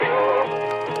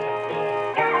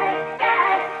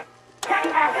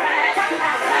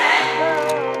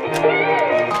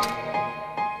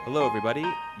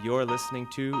everybody. You're listening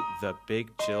to the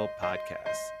Big Chill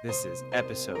Podcast. This is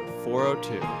episode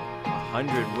 402,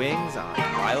 100 Wings on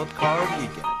Wildcard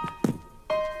Weekend.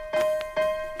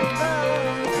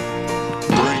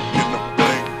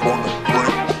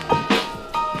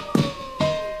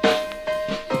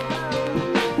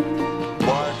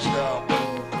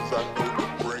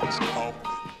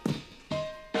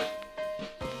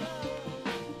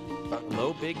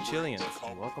 Hello, Big Chillians,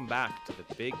 and welcome back to the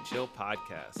Big Chill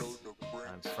Podcast.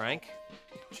 I'm Frank,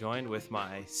 joined with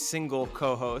my single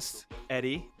co-host,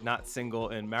 Eddie, not single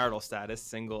in marital status,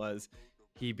 single as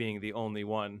he being the only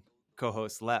one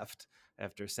co-host left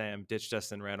after Sam ditched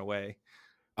us and ran away.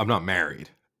 I'm not married,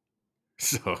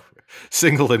 so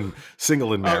single in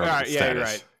marital all right, status. Yeah, you're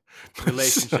right.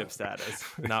 Relationship status,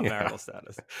 not marital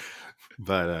status.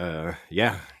 But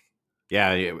yeah.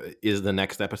 Is the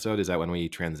next episode? Is that when we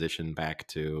transition back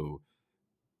to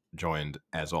joined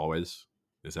as always?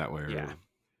 Is that where? Yeah.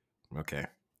 Okay.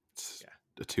 It's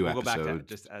a We'll go back episode to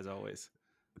just as always.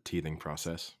 teething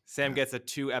process. Sam gets a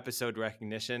 2-episode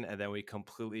recognition, and then we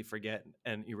completely forget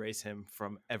and erase him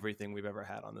from everything we've ever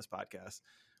had on this podcast.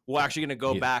 We're actually going to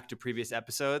go back to previous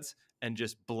episodes and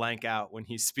just blank out when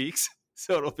he speaks.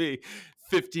 So it'll be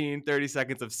 15, 30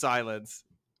 seconds of silence.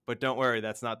 But don't worry,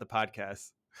 that's not the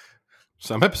podcast.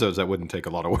 Some episodes that wouldn't take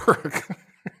a lot of work.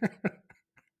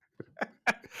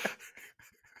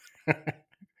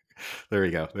 There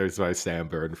we go. There's my Sam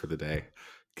burn for the day.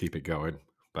 Keep it going.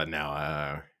 But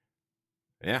now,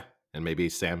 yeah. And maybe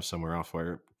Sam's somewhere off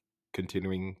where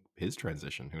continuing his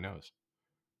transition. Who knows?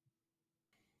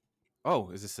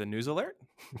 Oh, is this a news alert?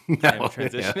 No,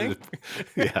 transitioning?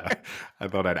 Yeah. I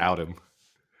thought I'd out him.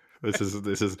 This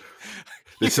is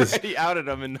You already outed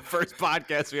him in the first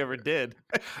podcast we ever did.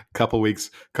 couple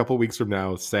weeks from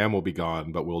now, Sam will be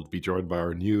gone, but we'll be joined by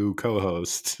our new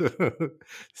co-host,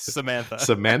 Samantha.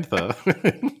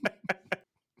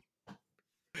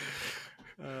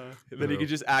 Then he could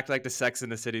just act like the Sex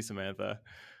in the City Samantha.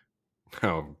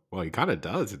 Oh, well, he kind of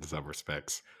does in some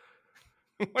respects.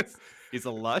 He's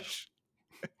a lush.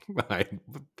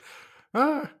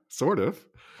 Sort of.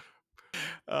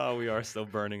 Oh, we are still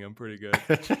burning him pretty good.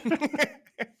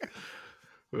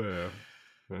 Yeah,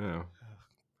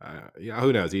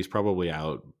 who knows? He's probably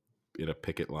out in a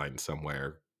picket line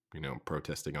somewhere,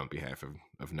 protesting on behalf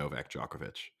of Novak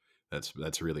Djokovic.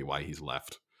 That's really why he's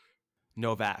left.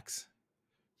 Novaks.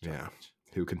 Yeah,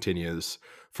 who continues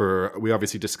we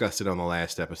obviously discussed it on the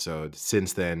last episode.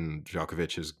 Since then,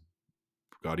 Djokovic has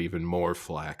got even more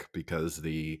flack because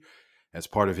as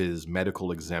part of his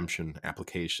medical exemption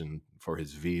application for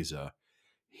his visa,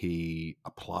 he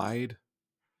applied.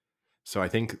 So I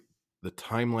think the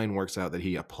timeline works out that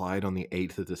he applied on the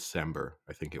 8th of December,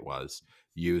 I think it was,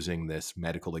 using this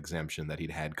medical exemption that he'd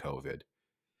had COVID.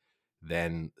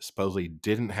 Then supposedly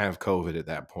didn't have COVID at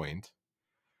that point.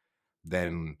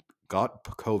 Then got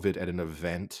COVID at an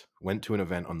event, went to an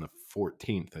event on the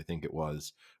 14th, I think it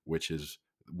was, which is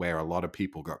where a lot of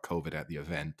people got COVID at the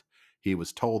event. He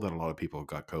was told that a lot of people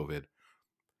got COVID.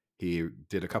 He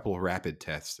did a couple of rapid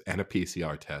tests and a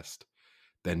PCR test,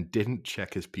 then didn't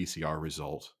check his PCR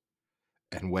result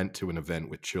and went to an event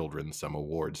with children, some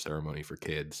award ceremony for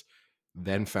kids,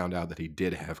 then found out that he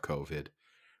did have COVID,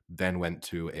 then went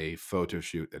to a photo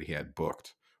shoot that he had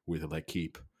booked with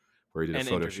L'Equipe, where he did a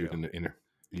photo shoot and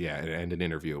an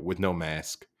interview with no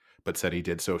mask, but said he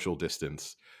did social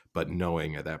distance, but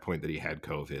knowing at that point that he had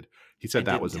COVID. He said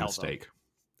that was a mistake.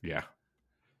 Yeah.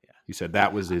 He said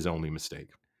that was his only mistake.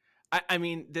 I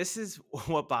mean, this is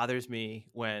what bothers me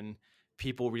when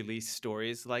people release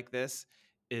stories like this,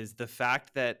 is the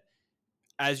fact that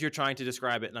as you're trying to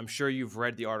describe it, and I'm sure you've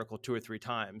read the article 2 or 3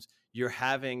 times, you're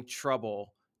having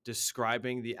trouble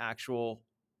describing the actual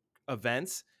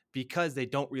events because they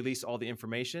don't release all the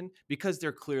information, because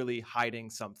they're clearly hiding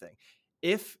something.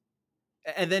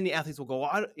 And then the athletes will go,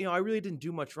 well, I really didn't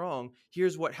do much wrong.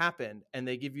 Here's what happened. And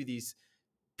they give you these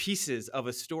pieces of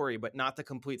a story, but not the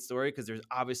complete story, because there's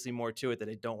obviously more to it that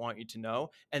they don't want you to know.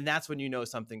 And that's when you know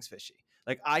something's fishy.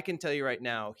 Like, I can tell you right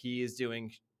now, he is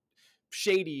doing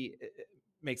shady. It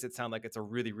makes it sound like it's a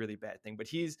really, really bad thing, but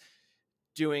he's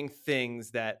doing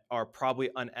things that are probably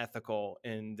unethical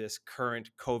in this current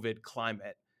COVID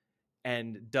climate,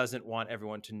 and doesn't want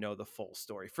everyone to know the full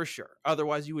story, for sure.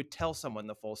 Otherwise, you would tell someone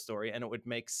the full story and it would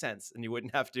make sense, and you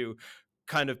wouldn't have to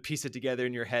kind of piece it together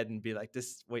in your head and be like,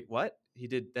 wait, what? He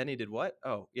did what?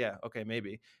 Oh, yeah, okay,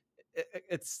 maybe.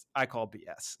 I call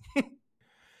BS.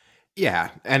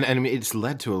 Yeah, and I mean, it's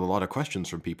led to a lot of questions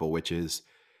from people, which is,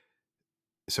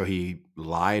 so he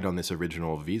lied on this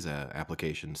original visa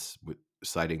applications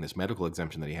citing this medical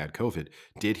exemption that he had COVID,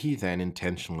 did he then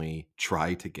intentionally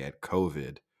try to get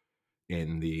COVID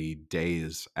in the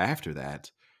days after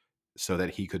that so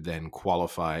that he could then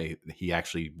qualify? He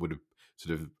actually would have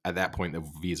sort of, at that point, the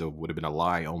visa would have been a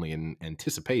lie only in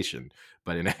anticipation,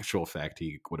 but in actual fact,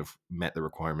 he would have met the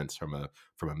requirements from a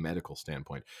medical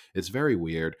standpoint. It's very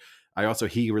weird.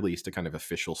 He released a kind of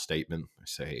official statement,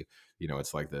 say,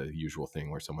 it's like the usual thing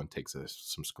where someone takes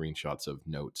some screenshots of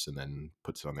notes and then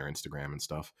puts it on their Instagram and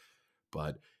stuff,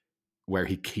 but where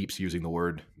he keeps using the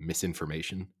word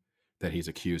misinformation, that he's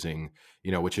accusing,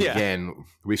 which Yeah. again,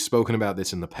 we've spoken about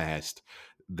this in the past.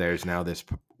 There's now this,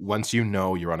 once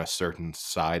you're on a certain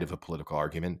side of a political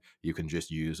argument, you can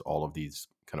just use all of these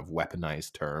kind of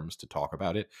weaponized terms to talk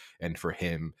about it. And for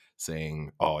him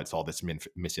saying, oh, it's all this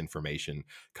misinformation,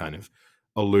 kind of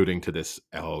alluding to this,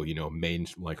 main,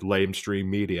 like, lamestream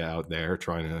media out there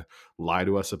trying to lie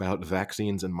to us about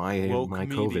vaccines and my Woke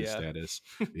COVID media. status.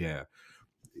 Yeah.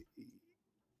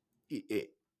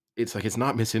 It's like, it's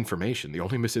not misinformation. The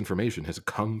only misinformation has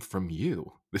come from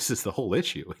you. This is the whole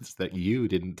issue. It's that you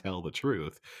didn't tell the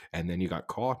truth, and then you got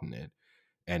caught in it,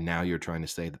 and now you're trying to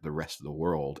say that the rest of the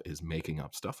world is making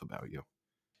up stuff about you.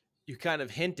 You kind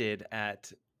of hinted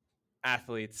at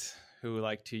athletes who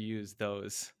like to use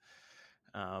those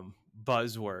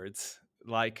buzzwords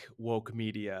like woke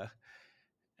media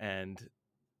and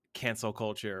cancel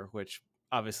culture, which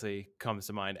obviously comes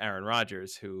to mind Aaron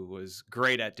Rodgers, who was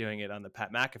great at doing it on the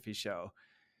Pat McAfee show.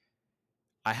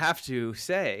 I have to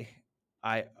say,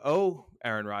 I owe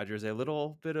Aaron Rodgers a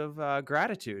little bit of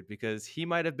gratitude, because he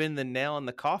might have been the nail in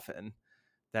the coffin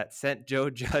that sent Joe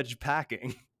Judge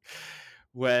packing.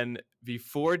 When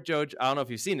before I don't know if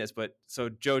you've seen this, but so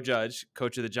Joe Judge,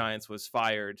 coach of the Giants, was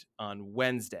fired on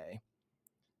Wednesday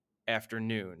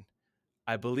afternoon.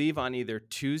 I believe on either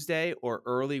Tuesday or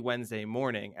early Wednesday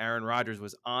morning, Aaron Rodgers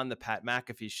was on the Pat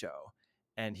McAfee show,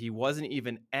 and he wasn't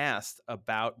even asked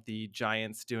about the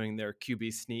Giants doing their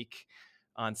QB sneak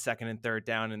on second and third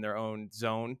down in their own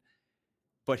zone,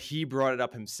 but he brought it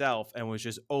up himself and was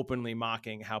just openly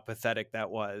mocking how pathetic that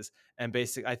was. And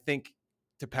basically, I think,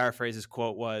 to paraphrase his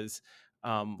quote, was,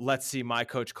 let's see my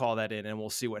coach call that in and we'll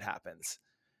see what happens.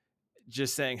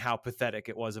 Just saying how pathetic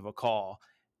it was of a call.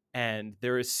 And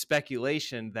there is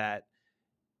speculation that,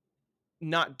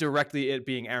 not directly it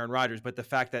being Aaron Rodgers, but the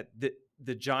fact that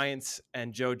the Giants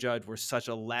and Joe Judge were such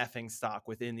a laughing stock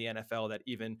within the NFL that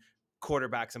even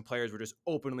quarterbacks and players were just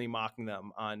openly mocking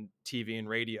them on TV and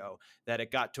radio, that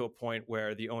it got to a point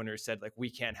where the owners said, like, we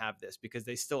can't have this, because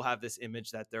they still have this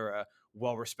image that they're a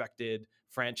well-respected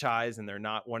franchise and they're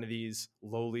not one of these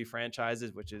lowly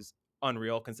franchises, which is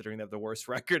unreal considering they have the worst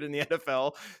record in the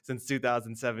NFL since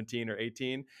 2017 or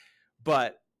 18.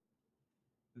 But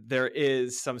there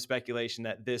is some speculation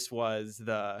that this was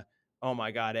the, oh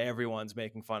my God, everyone's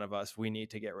making fun of us, we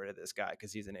need to get rid of this guy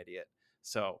because he's an idiot.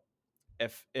 So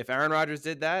if Aaron Rodgers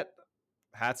did that,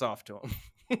 hats off to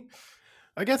him.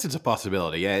 I guess it's a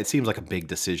possibility. Yeah, it seems like a big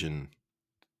decision,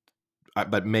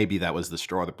 but maybe that was the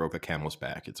straw that broke the camel's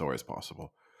back. It's always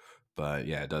possible. But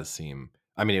yeah, it does seem,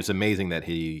 I mean, it's amazing that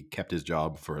he kept his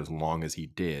job for as long as he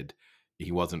did.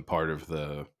 He wasn't part of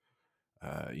the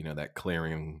that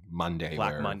clearing Monday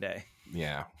Black where, Monday.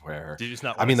 yeah, where, Did you just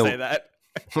not I want mean, to say that?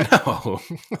 no,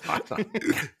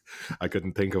 I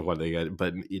couldn't think of what they got,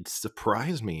 but it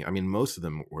surprised me. I mean, most of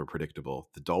them were predictable.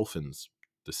 The Dolphins'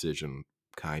 decision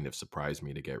kind of surprised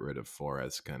me to get rid of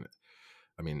Flores.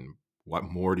 I mean, what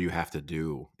more do you have to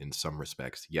do in some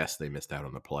respects? Yes, they missed out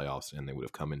on the playoffs, and they would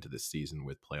have come into this season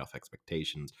with playoff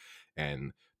expectations,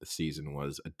 and the season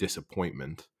was a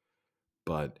disappointment.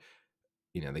 But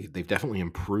they've definitely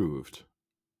improved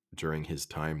during his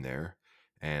time there,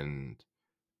 and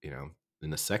in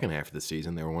the second half of the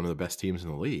season, they were one of the best teams in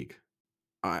the league.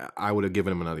 I would have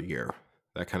given him another year.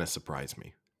 That kind of surprised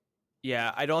me.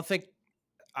 Yeah, I don't think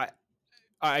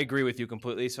I agree with you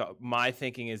completely. So my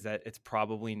thinking is that it's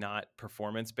probably not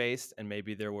performance based, and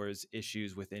maybe there was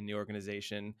issues within the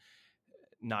organization,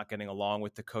 not getting along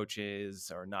with the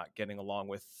coaches or not getting along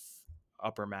with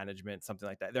upper management, something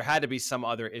like that. There had to be some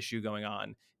other issue going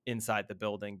on inside the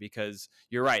building, because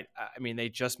you're right. I mean, they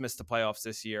just missed the playoffs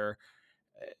this year.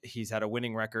 He's had a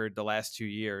winning record the last 2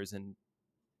 years, and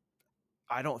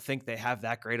I don't think they have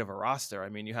that great of a roster. I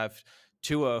mean, you have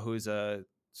Tua, who's a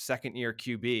second-year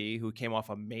QB who came off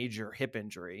a major hip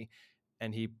injury,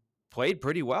 and he played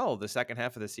pretty well the second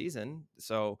half of the season.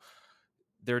 So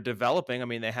they're developing. I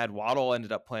mean, they had Waddle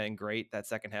ended up playing great that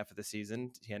second half of the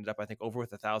season. He ended up, I think, over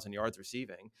with 1,000 yards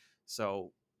receiving.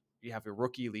 So you have a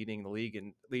rookie leading the league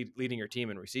and leading your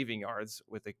team in receiving yards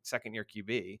with a second-year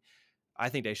QB. I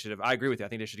think they should have. I agree with you. I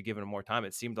think they should have given him more time.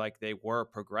 It seemed like they were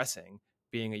progressing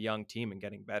being a young team and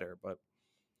getting better. But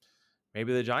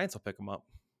maybe the Giants will pick him up.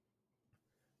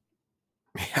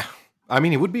 Yeah. I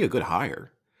mean, it would be a good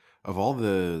hire. Of all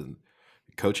the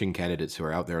coaching candidates who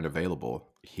are out there and available,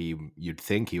 you'd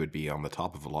think he would be on the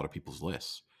top of a lot of people's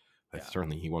lists. Yeah.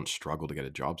 Certainly he won't struggle to get a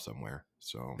job somewhere.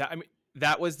 So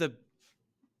That was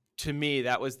to me,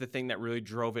 that was the thing that really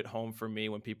drove it home for me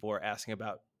when people were asking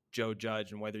about Joe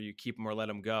Judge and whether you keep him or let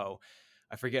him go.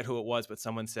 I forget who it was, but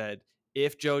someone said,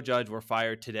 if Joe Judge were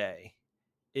fired today,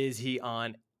 is he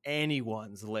on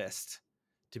anyone's list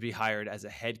to be hired as a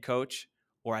head coach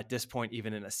or at this point,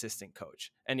 even an assistant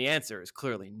coach? And the answer is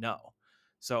clearly no.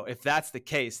 So if that's the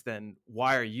case, then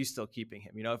why are you still keeping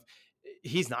him? If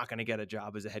he's not going to get a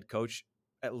job as a head coach,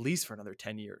 at least for another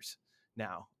 10 years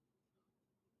now.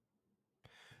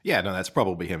 Yeah, no, that's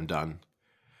probably him done.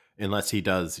 Unless he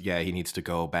does, he needs to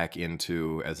go back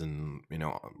into as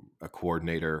a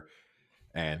coordinator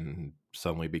and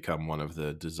suddenly become one of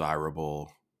the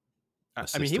desirable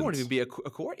assistants. I mean, he won't even be a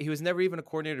coordinator. He was never even a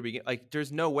coordinator to begin. Like,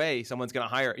 there's no way someone's going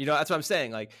to hire. That's what I'm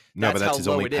saying. Like, no, but that's how his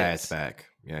low only it path is. back.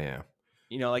 Yeah.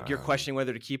 Like you're questioning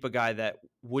whether to keep a guy that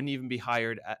wouldn't even be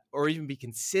hired or even be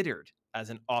considered as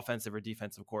an offensive or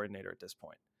defensive coordinator at this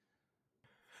point.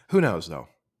 Who knows, though?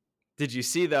 Did you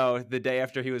see, though, the day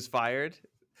after he was fired,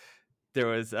 there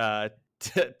was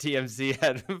TMZ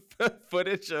had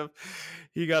footage of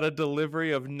he got a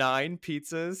delivery of 9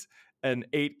 pizzas and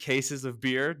 8 cases of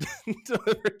beer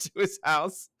delivered to his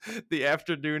house the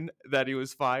afternoon that he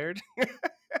was fired.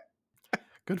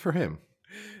 Good for him.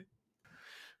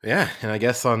 Yeah, and I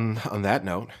guess on that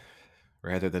note,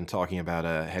 rather than talking about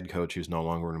a head coach who's no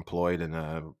longer employed in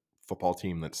a football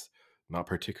team that's not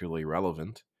particularly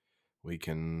relevant, we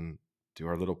can do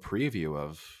our little preview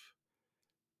of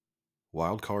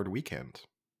Wildcard weekend.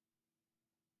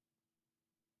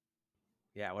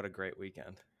 Yeah, what a great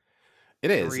weekend.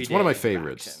 It is. It's one of my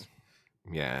favorites.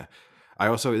 Action. Yeah.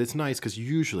 It's nice because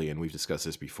usually, and we've discussed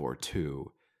this before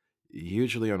too,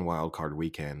 usually on Wildcard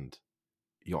weekend,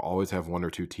 you'll always have one or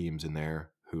two teams in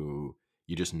there who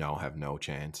you just know have no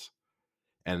chance.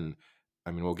 And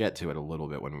I mean, we'll get to it a little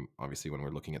bit when we're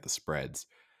looking at the spreads.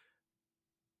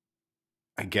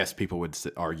 I guess people would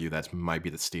argue that might be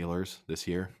the Steelers this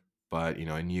year. But,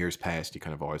 in years past, you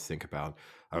kind of always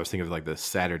I was thinking of like the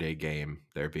Saturday game,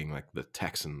 there being like the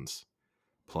Texans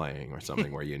playing or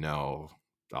something where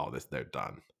they're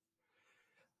done.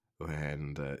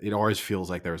 And it always feels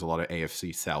like there's a lot of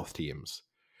AFC South teams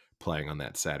playing on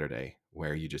that Saturday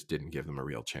where you just didn't give them a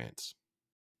real chance.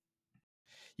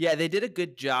 Yeah, they did a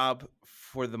good job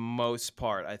for the most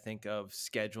part, I think, of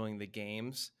scheduling the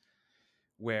games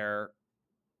where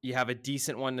you have a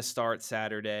decent one to start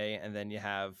Saturday, and then you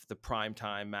have the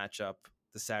primetime matchup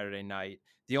the Saturday night.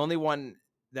 The only one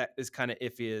that is kind of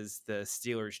iffy is the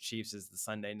Steelers-Chiefs is the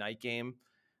Sunday night game.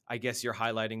 I guess you're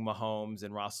highlighting Mahomes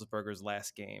and Roethlisberger's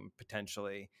last game,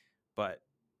 potentially. But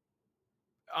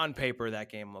on paper, that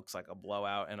game looks like a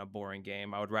blowout and a boring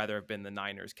game. I would rather have been the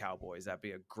Niners-Cowboys. That'd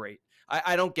be a great...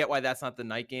 I don't get why that's not the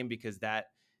night game, because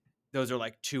those are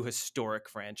like 2 historic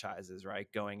franchises, right,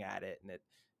 going at it, and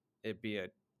it'd be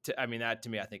that to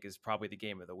me, I think, is probably the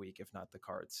game of the week, if not the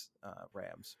Cards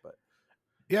Rams. But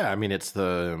yeah, I mean, it's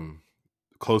the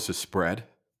closest spread.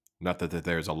 Not that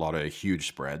there's a lot of huge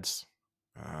spreads.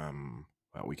 Well,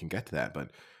 we can get to that,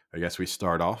 but I guess we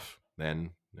start off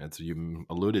then, as you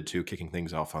alluded to, kicking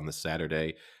things off on the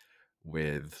Saturday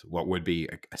with what would be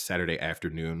a Saturday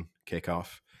afternoon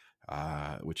kickoff,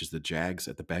 which is the Jags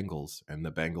at the Bengals, and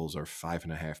the Bengals are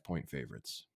 5.5-point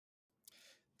favorites.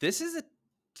 This is a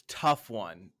tough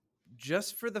one,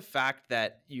 just for the fact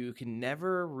that you can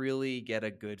never really get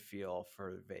a good feel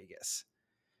for Vegas.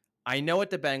 I know what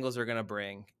the Bengals are going to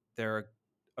bring. They're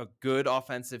a good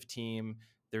offensive team.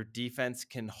 Their defense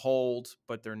can hold,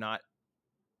 but they're not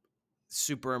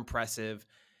super impressive.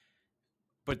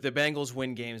 But the Bengals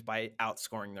win games by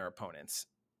outscoring their opponents.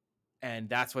 And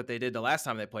that's what they did the last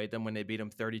time they played them, when they beat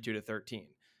them 32-13.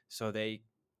 So they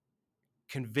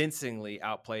convincingly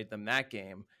outplayed them that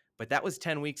game. But that was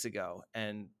 10 weeks ago.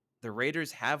 And the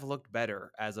Raiders have looked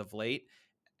better as of late.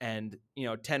 And,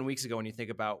 10 weeks ago, when you think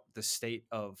about the state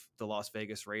of the Las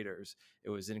Vegas Raiders,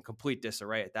 it was in complete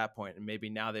disarray at that point. And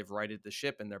maybe now they've righted the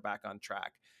ship and they're back on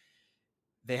track.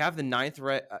 They have the ninth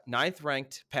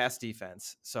ranked pass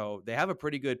defense. So they have a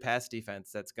pretty good pass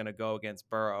defense that's going to go against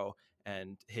Burrow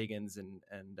and Higgins and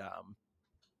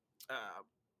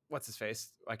what's his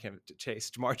face? I can't Chase,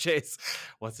 Jamar Chase.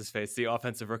 What's his face? The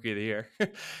offensive rookie of the year.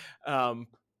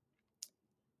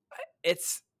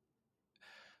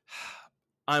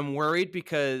 I'm worried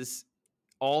because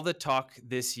all the talk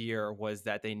this year was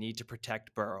that they need to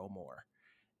protect Burrow more.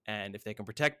 And if they can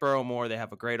protect Burrow more, they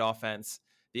have a great offense.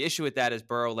 The issue with that is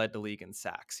Burrow led the league in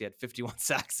sacks. He had 51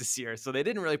 sacks this year, so they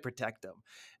didn't really protect him.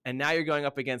 And now you're going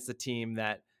up against a team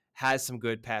that has some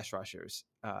good pass rushers.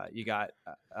 You got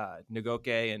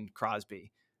Ngoke and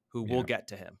Crosby, who will Yeah. get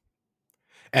to him.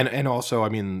 And also, I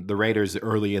mean, the Raiders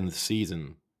early in the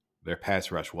season, their pass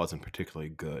rush wasn't particularly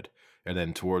good. And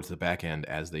then towards the back end,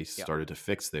 as they Yep. started to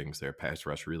fix things, their pass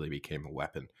rush really became a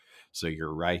weapon. So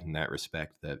you're right in that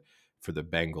respect that for the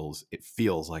Bengals, it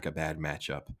feels like a bad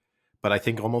matchup. But I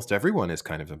think almost everyone is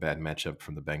kind of a bad matchup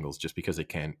from the Bengals just because they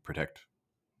can't protect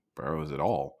Burrows at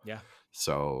all. Yeah.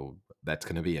 So that's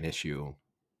going to be an issue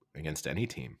against any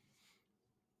team.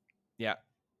 Yeah.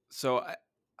 So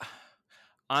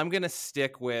I'm going to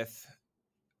stick with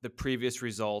the previous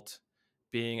result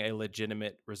being a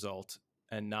legitimate result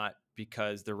and not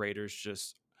because the Raiders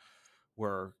just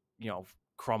were,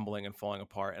 crumbling and falling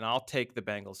apart. And I'll take the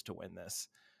Bengals to win this.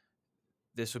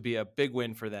 This would be a big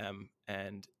win for them.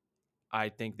 And I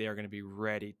think they are going to be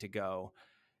ready to go.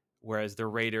 Whereas the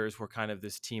Raiders were kind of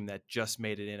this team that just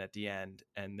made it in at the end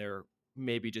and they're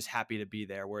maybe just happy to be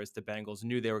there. Whereas the Bengals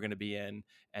knew they were going to be in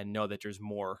and know that there's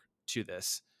more to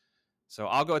this. So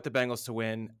I'll go with the Bengals to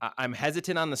win. I'm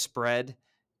hesitant on the spread.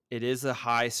 It is a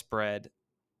high spread.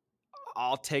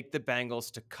 I'll take the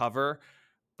Bengals to cover,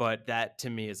 but that to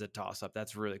me is a toss up.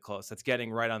 That's really close. That's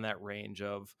getting right on that range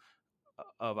of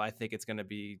I think it's going to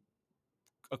be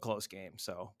a close game.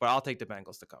 So, but I'll take the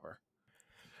Bengals to cover.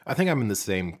 I think I'm in the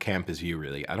same camp as you.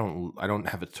 Really, I don't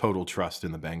have a total trust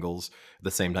in the Bengals. At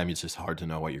the same time, it's just hard to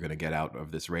know what you're going to get out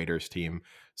of this Raiders team.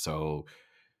 So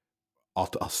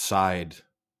I'll side.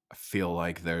 I feel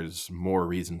like there's more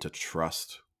reason to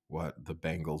trust what the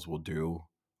Bengals will do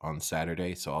on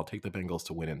Saturday. So I'll take the Bengals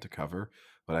to win and to cover,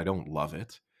 but I don't love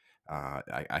it.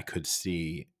 I could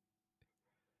see,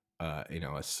 a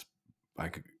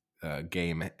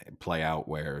game play out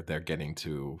where they're getting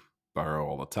to Burrow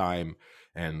all the time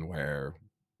and where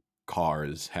Carr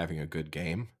is having a good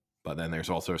game. But then there's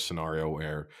also a scenario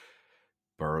where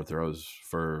Burrow throws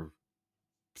for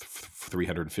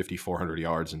 350, 400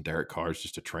 yards and Derek Carr is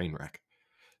just a train wreck.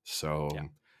 So Yeah.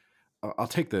 I'll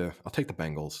take the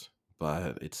Bengals,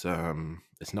 but it's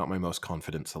not my most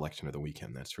confident selection of the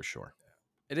weekend, that's for sure.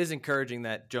 It is encouraging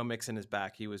that Joe Mixon is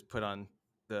back. He was put on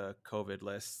the COVID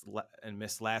list and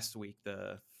missed last week,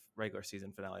 the regular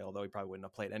season finale, although he probably wouldn't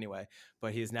have played anyway,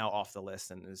 but he is now off the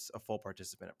list and is a full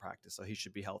participant at practice. So he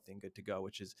should be healthy and good to go,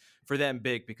 which is for them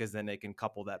big because then they can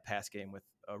couple that pass game with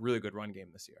a really good run game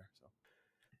this year.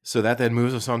 So that then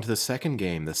moves us on to the second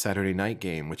game, the Saturday night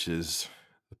game, which is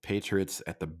the Patriots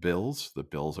at the Bills. The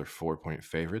Bills are 4-point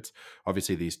favorites.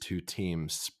 Obviously, these two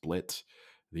teams split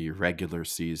the regular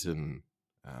season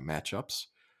matchups,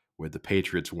 with the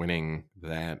Patriots winning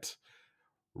that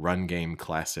run game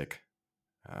classic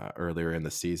earlier in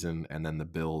the season, and then the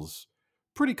Bills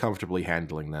pretty comfortably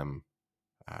handling them.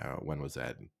 When was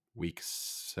that? Week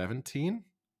 17?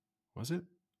 Was it?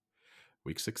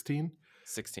 Week 16?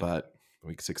 16. But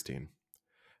week 16.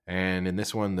 And in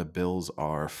this one, the Bills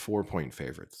are 4-point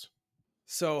favorites.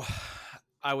 So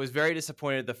I was very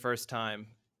disappointed the first time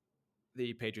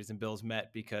the Patriots and Bills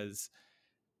met because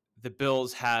the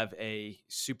Bills have a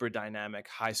super dynamic,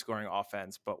 high scoring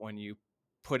offense, but when you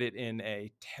put it in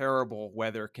a terrible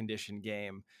weather condition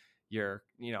game, you're,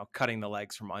 cutting the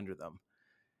legs from under them.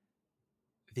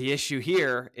 The issue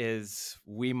here is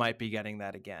we might be getting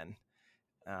that again.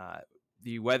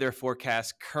 The weather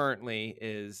forecast currently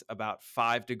is about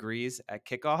 5 degrees at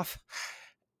kickoff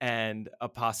and a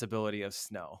possibility of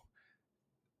snow.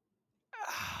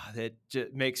 It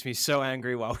just makes me so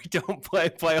angry why we don't play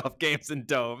playoff games in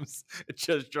domes. It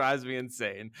just drives me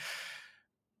insane.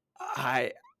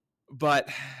 But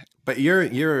you're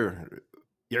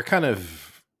kind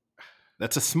of,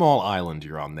 that's a small island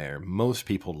you're on there. Most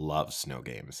people love snow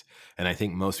games, and I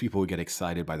think most people would get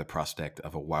excited by the prospect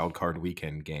of a wild card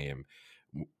weekend game,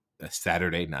 a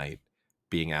Saturday night,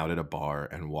 being out at a bar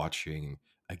and watching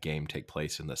a game take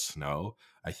place in the snow.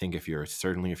 I think if you're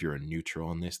a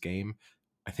neutral in this game,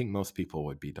 I think most people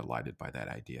would be delighted by that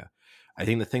idea. I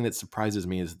think the thing that surprises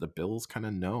me is the Bills kind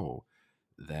of know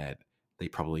that they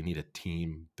probably need a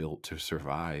team built to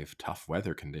survive tough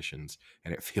weather conditions,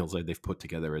 and it feels like they've put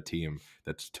together a team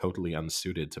that's totally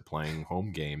unsuited to playing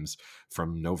home games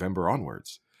from November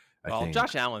onwards. I think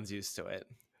Josh Allen's used to it.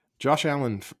 Josh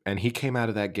Allen, and he came out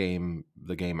of that game,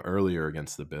 the game earlier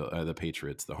against the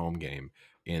Patriots, the home game,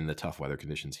 in the tough weather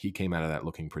conditions. He came out of that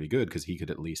looking pretty good because he could,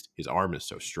 at least, his arm is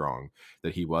so strong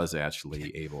that he was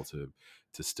actually able to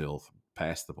still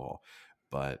pass the ball.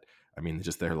 But I mean,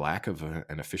 just their lack of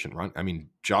an efficient run. I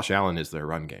mean, Josh Allen is their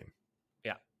run game.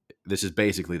 Yeah, this is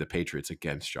basically the Patriots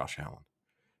against Josh Allen.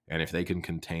 And if they can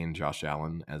contain Josh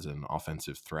Allen as an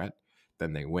offensive threat,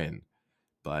 then they win.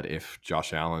 But if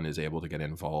Josh Allen is able to get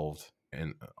involved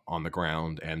on the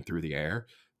ground and through the air,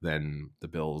 then the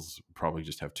Bills probably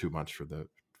just have too much for the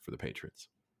Patriots.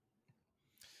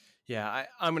 Yeah,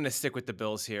 I'm going to stick with the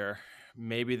Bills here.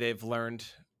 Maybe they've learned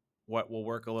what will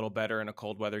work a little better in a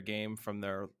cold weather game from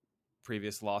their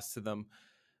previous loss to them.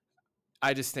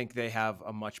 I just think they have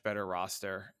a much better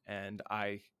roster, and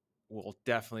I will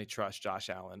definitely trust Josh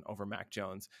Allen over Mac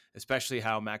Jones, especially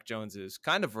how Mac Jones has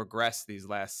kind of regressed these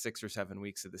last 6 or 7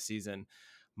 weeks of the season,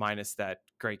 minus that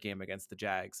great game against the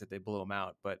Jags that they blew him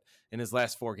out. But in his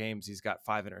last 4 games, he's got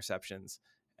 5 interceptions,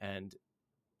 and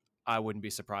I wouldn't be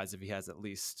surprised if he has at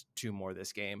least 2 more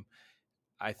this game.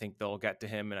 I think they'll get to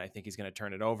him, and I think he's going to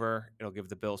turn it over. It'll give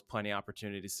the Bills plenty of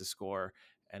opportunities to score,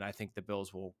 and I think the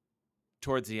Bills will,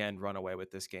 towards the end, run away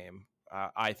with this game.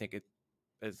 I think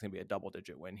it's going to be a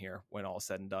double-digit win here when all is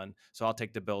said and done. So I'll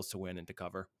take the Bills to win and to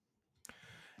cover.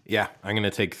 Yeah, I'm going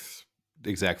to take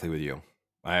exactly with you.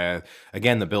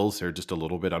 Again, the Bills are just a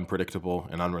little bit unpredictable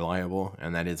and unreliable,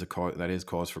 and that is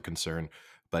cause for concern.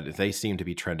 But they seem to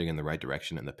be trending in the right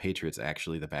direction, and the Patriots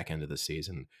actually, the back end of the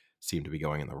season, seem to be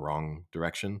going in the wrong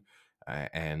direction.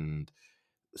 And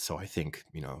so I think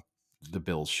the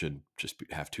Bills should just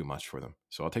have too much for them.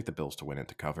 So I'll take the Bills to win and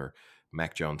to cover.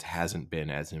 Mac Jones hasn't been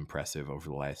as impressive over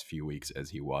the last few weeks as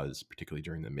he was, particularly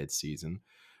during the midseason.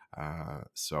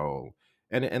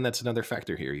 And that's another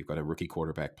factor here. You've got a rookie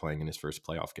quarterback playing in his first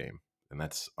playoff game, and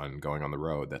that's going on the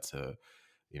road. That's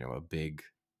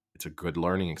it's a good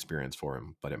learning experience for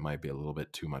him, but it might be a little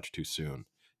bit too much too soon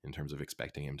in terms of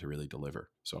expecting him to really deliver.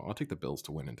 So I'll take the Bills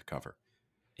to win and to cover.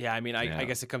 Yeah, I mean, I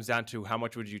guess it comes down to how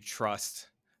much would you trust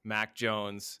Mac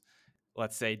Jones,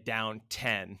 let's say down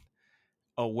 10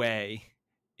 away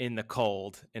in the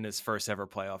cold in his first ever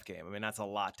playoff game. I mean, that's a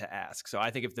lot to ask. So I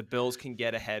think if the Bills can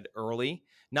get ahead early,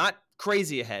 not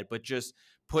crazy ahead, but just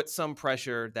put some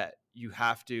pressure that you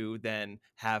have to then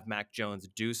have Mac Jones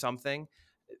do something,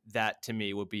 that to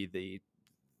me would be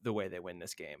the way they win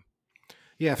this game.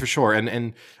 Yeah, for sure.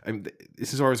 And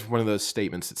this is always one of those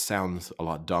statements that sounds a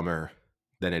lot dumber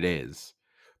than it is.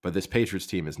 But this Patriots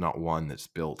team is not one that's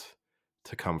built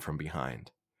to come from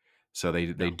behind. So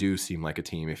they do seem like a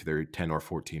team, if they're 10 or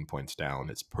 14 points down,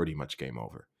 it's pretty much game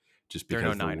over. Just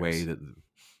because the way that...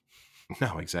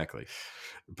 No, exactly.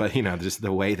 But, just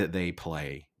the way that they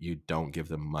play, you don't give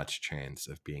them much chance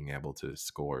of being able to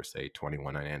score, say,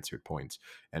 21 unanswered points.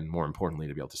 And more importantly,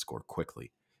 to be able to score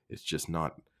quickly. It's just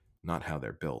not how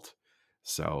they're built.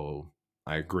 So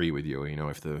I agree with you.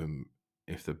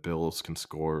 If the Bills can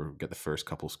get the first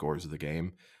couple scores of the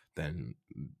game, then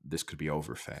this could be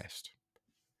over fast.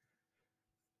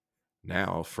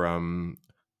 Now, from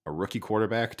a rookie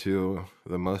quarterback to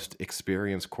the most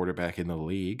experienced quarterback in the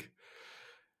league,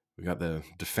 we got the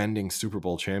defending Super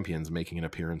Bowl champions making an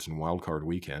appearance in Wildcard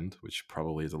weekend, which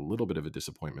probably is a little bit of a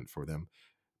disappointment for them.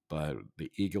 But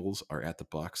the Eagles are at the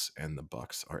Bucs, and the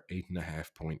Bucs are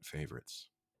 8.5-point favorites.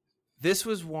 This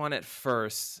was one at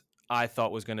first I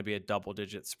thought was going to be a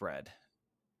double-digit spread.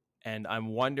 And I'm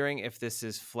wondering if this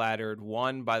is flattered,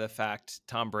 one, by the fact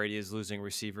Tom Brady is losing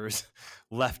receivers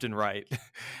left and right,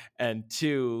 and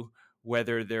two,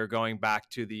 whether they're going back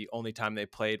to the only time they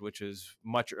played, which was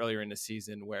much earlier in the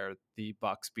season where the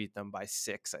Bucs beat them by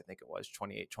 6, I think it was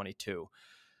 28-22.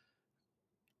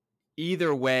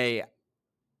 Either way,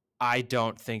 I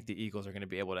don't think the Eagles are going to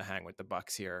be able to hang with the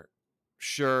Bucs here.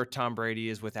 Sure, Tom Brady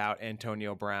is without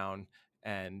Antonio Brown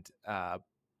and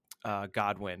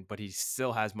Godwin, but he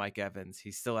still has Mike Evans.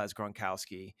 He still has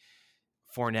Gronkowski.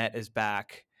 Fournette is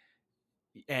back,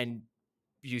 and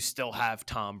you still have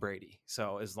Tom Brady.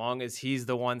 So as long as he's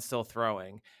the one still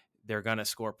throwing, they're going to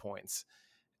score points.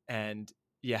 And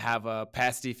you have a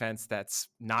pass defense that's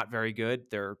not very good.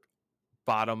 They're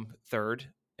bottom third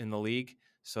in the league.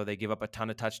 So they give up a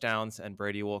ton of touchdowns, and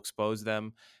Brady will expose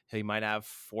them. He might have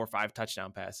 4 or 5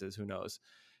 touchdown passes. Who knows?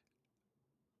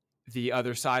 The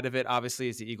other side of it, obviously,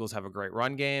 is the Eagles have a great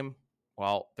run game.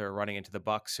 Well, they're running into the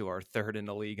Bucs, who are third in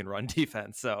the league in run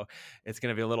defense. So it's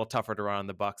going to be a little tougher to run on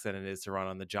the Bucs than it is to run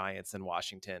on the Giants and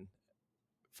Washington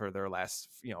for their last,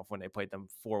 when they played them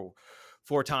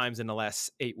four times in the last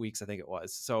 8 weeks, I think it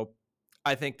was. So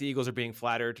I think the Eagles are being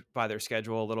flattered by their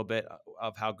schedule a little bit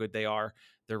of how good they are.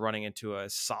 They're running into a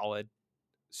solid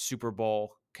Super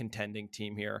Bowl contending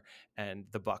team here, and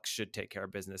the Bucs should take care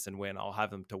of business and win. I'll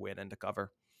have them to win and to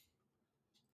cover.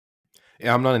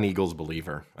 Yeah, I'm not an Eagles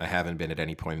believer. I haven't been at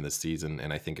any point in this season,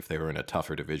 and I think if they were in a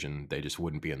tougher division, they just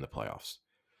wouldn't be in the playoffs.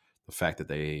 The fact that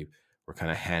they were kind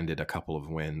of handed a couple of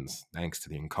wins thanks to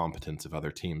the incompetence of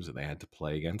other teams that they had to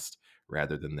play against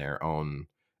rather than their own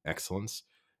excellence,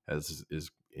 as is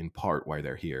in part why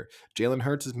they're here. Jalen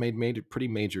Hurts has made pretty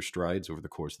major strides over the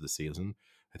course of the season.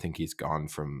 I think he's gone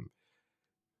from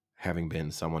having been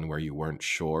someone where you weren't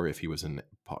sure if he was an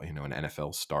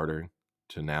NFL starter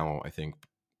to now, I think,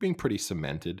 being pretty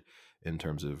cemented in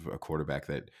terms of a quarterback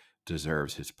that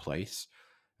deserves his place.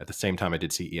 At the same time, I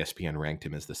did see ESPN ranked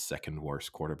him as the second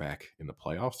worst quarterback in the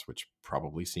playoffs, which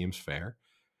probably seems fair.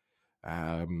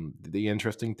 The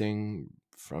interesting thing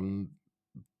from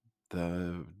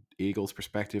the Eagles'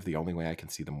 perspective, the only way I can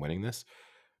see them winning this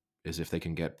is if they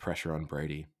can get pressure on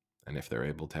Brady and if they're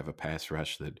able to have a pass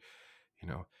rush that,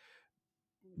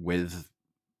 with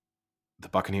the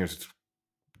Buccaneers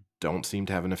don't seem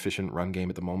to have an efficient run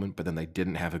game at the moment, but then they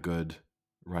didn't have a good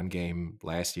run game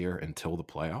last year until the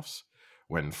playoffs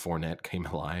when Fournette came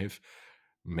alive.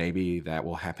 Maybe that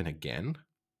will happen again,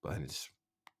 but it's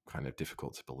kind of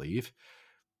difficult to believe.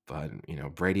 But,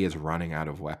 Brady is running out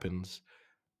of weapons.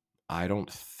 I don't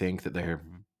think that they're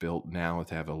built now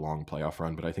to have a long playoff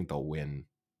run, but I think they'll win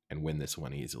and win this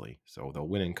one easily. So they'll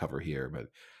win and cover here, but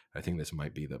I think this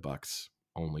might be the Bucs'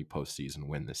 only postseason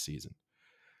win this season.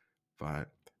 But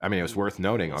I mean, it was worth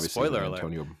noting, obviously, spoiler that alert.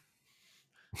 Antonio.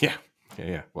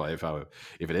 Yeah. Well,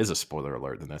 if it is a spoiler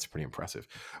alert, then that's pretty impressive.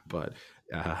 But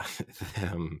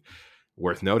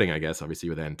worth noting, I guess, obviously,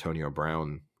 with Antonio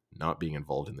Brown not being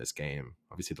involved in this game.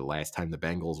 Obviously, the last time the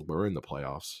Bengals were in the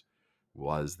playoffs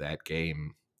was that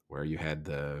game where you had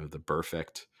the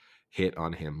perfect hit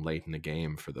on him late in the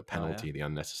game for the penalty, the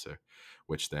unnecessary,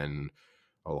 which then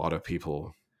a lot of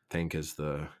people think is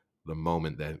the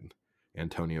moment that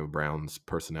Antonio Brown's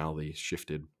personality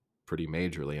shifted pretty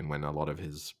majorly, and when a lot of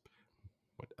his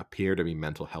what appear to be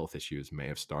mental health issues may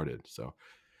have started. So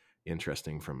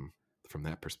interesting from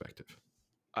that perspective.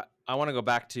 I want to go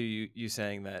back to you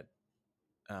saying that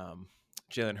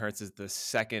Jalen Hurts is the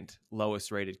second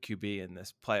lowest rated QB in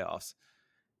this playoffs.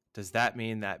 Does that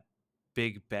mean that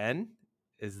Big Ben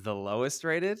is the lowest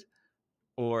rated,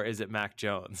 or is it Mac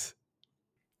Jones?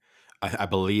 I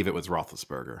believe it was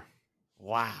Roethlisberger.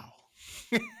 Wow.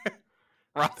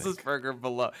 Roethlisberger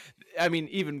below. I mean,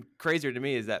 even crazier to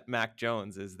me is that Mac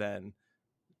Jones is then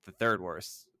the third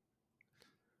lowest,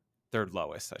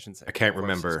 I shouldn't say. I can't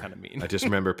remember. Kind of mean. I just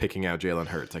remember picking out Jalen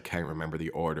Hurts. I can't remember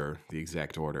the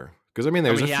exact order. Because, I mean,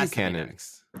 there's a few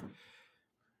candidates.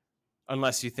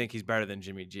 Unless you think he's better than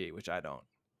Jimmy G, which I don't.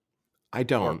 I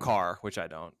don't. Or Carr, which I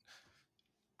don't.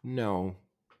 No.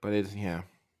 But it's, yeah.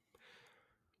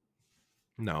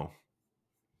 No.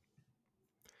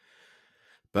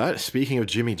 But speaking of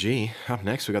Jimmy G, up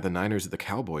next we got the Niners at the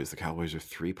Cowboys. The Cowboys are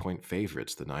 3-point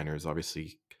favorites. The Niners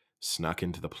obviously snuck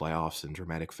into the playoffs in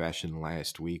dramatic fashion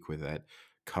last week with that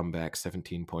comeback,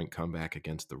 17-point comeback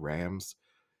against the Rams.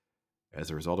 As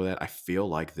a result of that, I feel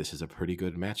like this is a pretty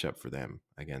good matchup for them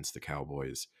against the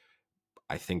Cowboys.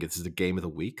 I think this is the game of the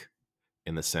week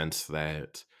in the sense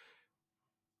that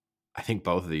I think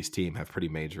both of these teams have pretty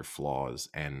major flaws,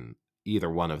 and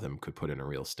either one of them could put in a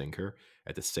real stinker.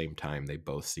 At the same time, they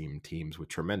both seem teams with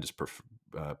tremendous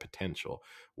potential,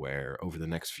 where over the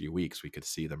next few weeks we could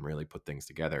see them really put things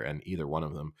together, and either one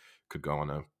of them could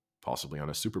go possibly on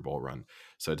a Super Bowl run.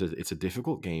 So it's a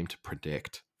difficult game to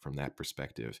predict from that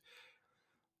perspective.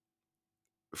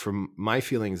 From my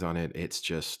feelings on it, it's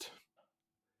just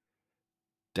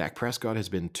Dak Prescott has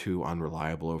been too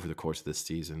unreliable over the course of this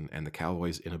season, and the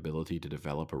Cowboys' inability to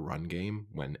develop a run game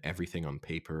when everything on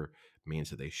paper means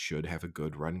that they should have a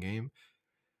good run game,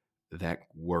 that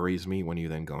worries me when you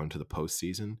then go into the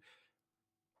postseason.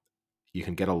 You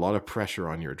can get a lot of pressure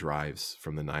on your drives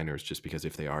from the Niners just because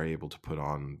if they are able to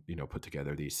put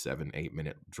together these 7-8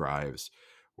 minute drives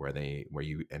where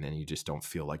you just don't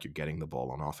feel like you're getting the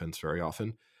ball on offense very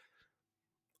often.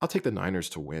 I'll take the Niners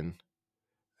to win.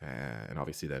 And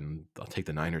obviously then I'll take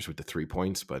the Niners with the 3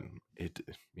 points, but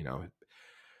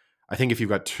I think if you've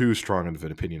got too strong of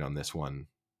an opinion on this one,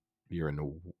 you're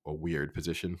in a weird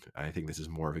position. I think this is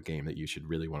more of a game that you should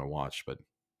really want to watch, but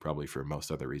probably for most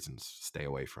other reasons, stay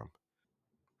away from.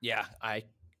 Yeah, I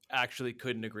actually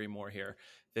couldn't agree more here.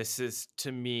 This is,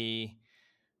 to me,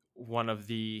 one of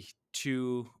the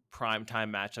two primetime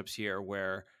matchups here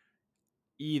where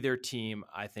either team,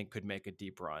 I think, could make a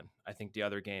deep run. I think the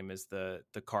other game is the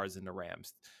Cards and the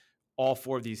Rams. All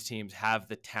four of these teams have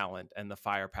the talent and the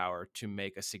firepower to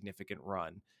make a significant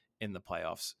run in the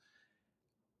playoffs.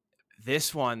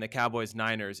 This one, the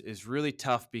Cowboys-Niners, is really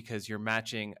tough because you're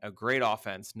matching a great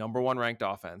offense, number one ranked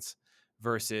offense,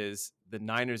 versus the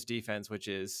Niners defense, which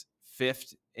is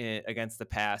fifth against the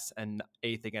pass and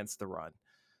eighth against the run.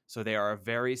 So they are a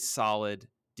very solid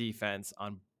defense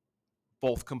on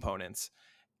both components.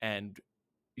 And,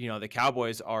 the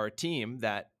Cowboys are a team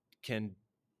that can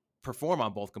perform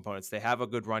on both components. They have a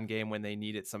good run game when they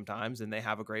need it sometimes, and they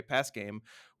have a great pass game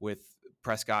with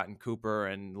Prescott and Cooper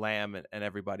and Lamb and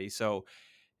everybody. So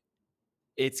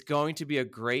it's going to be a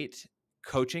great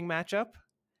coaching matchup.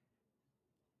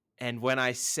 And when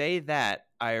I say that,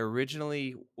 I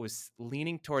originally was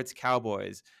leaning towards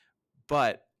Cowboys,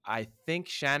 but I think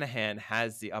Shanahan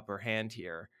has the upper hand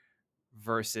here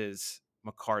versus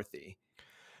McCarthy.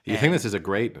 You think this And is a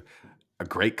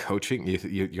great coaching?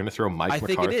 You're going to throw I Mike think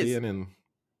it McCarthy is. in, and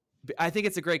I think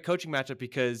it's a great coaching matchup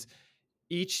because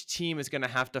each team is going to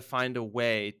have to find a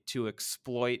way to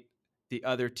exploit the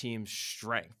other team's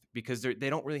strength because they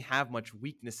don't really have much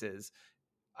weaknesses,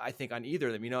 I think, on either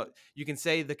of them. You can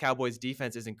say the Cowboys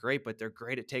defense isn't great, but they're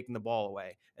great at taking the ball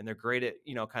away, and they're great at,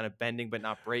 kind of bending but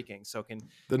not breaking. So can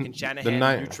the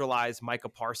Shanahan neutralize Micah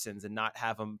Parsons and not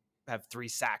have him have 3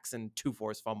 sacks and 2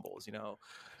 forced fumbles,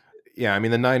 Yeah, I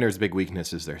mean, the Niners' big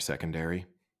weakness is their secondary.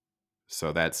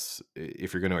 So that's,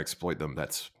 if you're going to exploit them,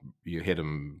 that's, you hit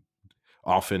them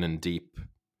often and deep,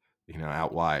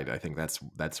 out wide. I think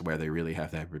that's where they really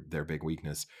have their big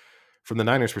weakness. From the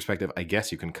Niners' perspective, I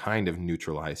guess you can kind of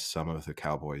neutralize some of the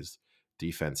Cowboys'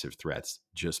 defensive threats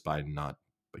just by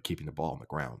keeping the ball on the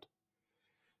ground.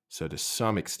 So to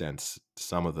some extent,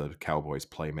 some of the Cowboys'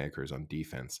 playmakers on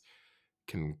defense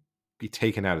can be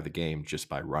taken out of the game just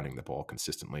by running the ball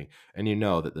consistently. And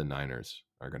that the Niners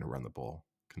are going to run the ball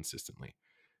consistently.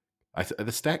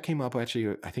 The stat came up,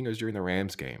 actually, I think it was during the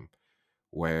Rams game,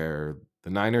 where the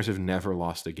Niners have never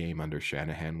lost a game under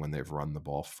Shanahan when they've run the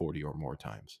ball 40 or more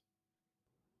times.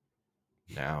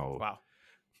 Now, wow.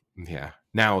 Yeah.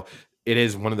 Now, it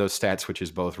is one of those stats which is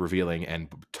both revealing and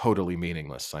totally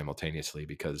meaningless simultaneously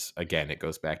because, again, it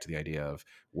goes back to the idea of,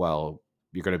 well,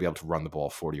 you're going to be able to run the ball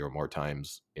 40 or more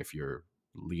times if you're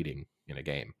leading in a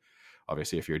game.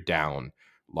 Obviously, if you're down,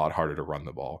 a lot harder to run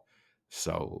the ball.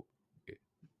 So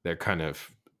they're kind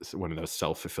of one of those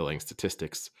self-fulfilling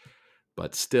statistics,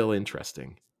 but still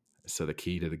interesting. So the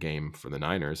key to the game for the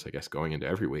Niners, I guess, going into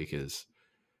every week is,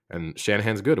 and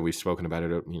Shanahan's good. We've spoken about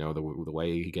it, the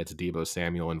way he gets Deebo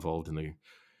Samuel involved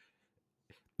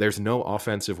there's no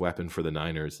offensive weapon for the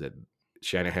Niners that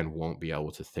Shanahan won't be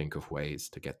able to think of ways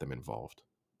to get them involved.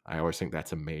 I always think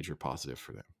that's a major positive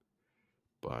for them.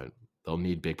 But they'll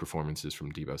need big performances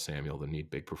from Deebo Samuel. They'll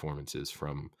need big performances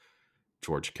from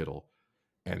George Kittle.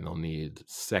 And they'll need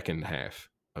second half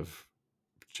of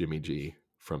Jimmy G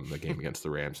from the game against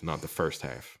the Rams, not the first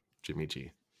half, Jimmy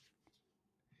G.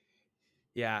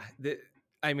 Yeah.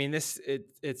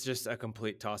 It's just a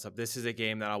complete toss-up. This is a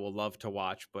game that I will love to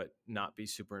watch, but not be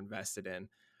super invested in.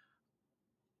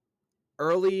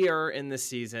 Earlier in the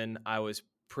season, I was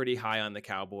pretty high on the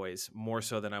Cowboys, more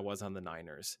so than I was on the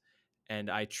Niners. And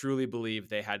I truly believe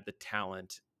they had the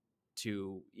talent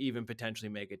to even potentially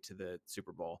make it to the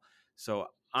Super Bowl. So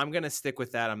I'm going to stick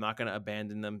with that. I'm not going to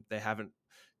abandon them. They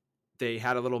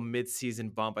had a little mid-season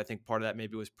bump. I think part of that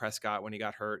maybe was Prescott when he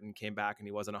got hurt and came back and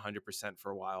he wasn't 100%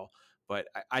 for a while. But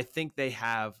I think they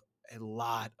have a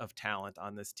lot of talent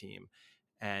on this team.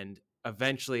 And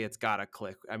eventually it's got to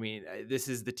click. I mean, this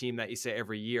is the team that you say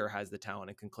every year has the talent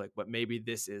and can click, but maybe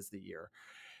this is the year.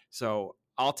 So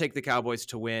I'll take the Cowboys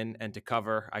to win and to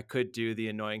cover. I could do the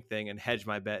annoying thing and hedge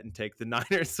my bet and take the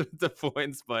Niners with the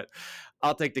points, but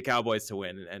I'll take the Cowboys to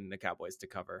win and the Cowboys to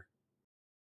cover.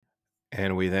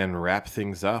 And we then wrap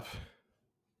things up.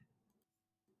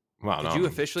 Well, Did you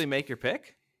officially make your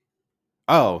pick?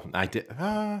 Oh, I did.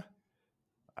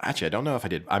 Actually, I don't know if I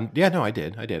did. I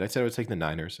did. I said I would take the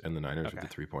Niners and the Niners with the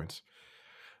 3 points.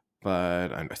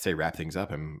 But I say wrap things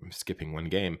up. I'm skipping one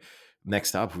game.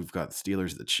 Next up, we've got the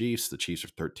Steelers, the Chiefs. The Chiefs are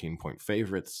 13-point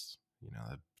favorites.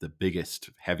 The biggest,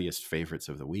 heaviest favorites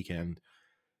of the weekend.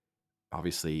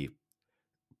 Obviously,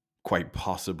 quite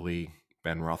possibly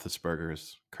Ben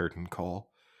Roethlisberger's curtain call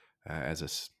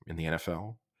in the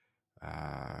NFL.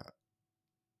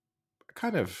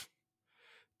 Kind of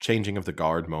changing of the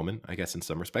guard moment, I guess, in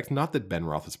some respects. Not that Ben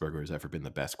Roethlisberger has ever been the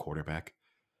best quarterback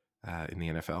in the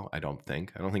NFL, I don't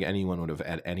think. I don't think anyone would have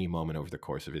at any moment over the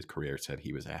course of his career said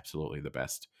he was absolutely the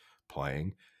best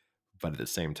playing. But at the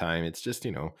same time, it's just,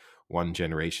 one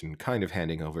generation kind of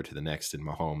handing over to the next, and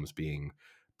Mahomes being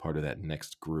part of that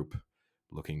next group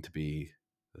looking to be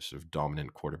the sort of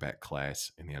dominant quarterback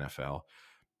class in the NFL.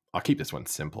 I'll keep this one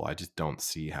simple. I just don't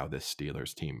see how this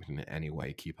Steelers team can in any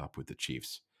way keep up with the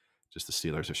Chiefs. Just the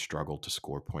Steelers have struggled to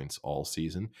score points all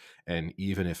season. And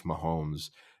even if Mahomes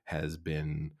has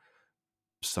been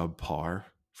subpar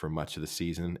for much of the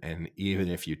season, and even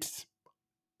if it's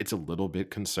a little bit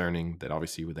concerning that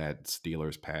obviously with that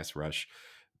Steelers pass rush,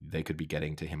 They could be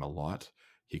getting to him a lot.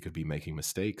 He could be making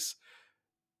mistakes.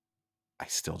 I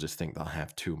still just think they'll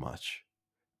have too much.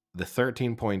 The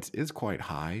 13 points is quite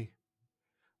high.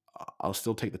 I'll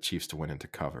still take the Chiefs to win and to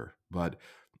cover, but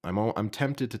I'm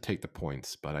tempted to take the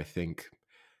points, but I think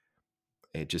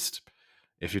it just,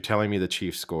 if you're telling me the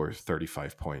Chiefs score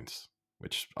 35 points,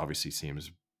 which obviously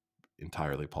seems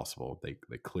entirely possible,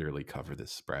 they clearly cover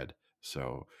this spread.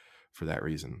 So for that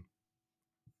reason,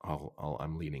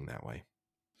 I'm leaning that way.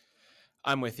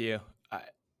 I'm with you.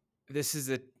 This is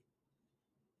a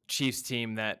Chiefs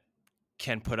team that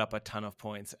can put up a ton of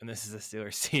points, and this is a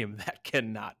Steelers team that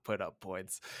cannot put up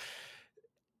points.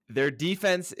 Their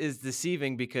defense is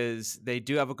deceiving because they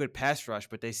do have a good pass rush,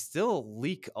 but they still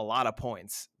leak a lot of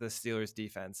points, the Steelers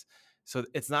defense. So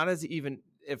it's not as even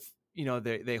if,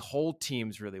 they hold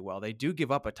teams really well. They do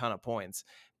give up a ton of points.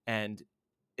 And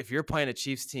if you're playing a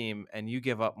Chiefs team and you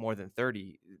give up more than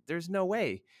 30, there's no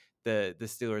way the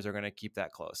Steelers are going to keep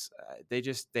that close.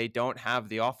 They don't have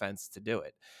the offense to do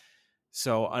it.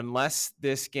 So unless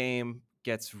this game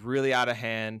gets really out of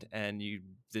hand and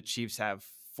the Chiefs have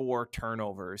 4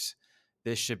 turnovers,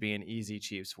 this should be an easy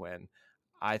Chiefs win.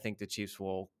 I think the Chiefs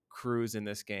will cruise in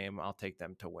this game. I'll take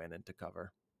them to win and to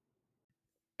cover.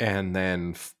 And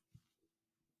then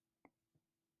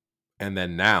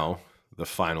now the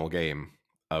final game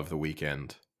of the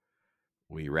weekend.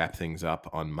 We wrap things up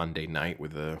on Monday night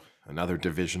with another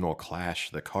divisional clash.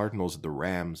 The Cardinals, the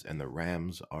Rams, and the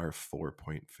Rams are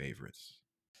 4-point favorites.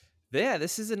 Yeah,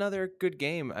 this is another good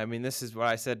game. I mean, this is what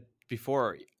I said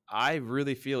before. I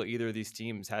really feel either of these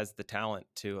teams has the talent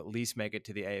to at least make it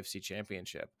to the AFC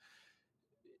Championship.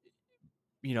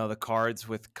 The Cards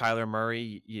with Kyler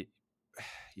Murray,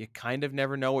 you kind of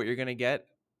never know what you're going to get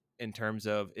in terms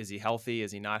of, is he healthy?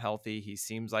 Is he not healthy? He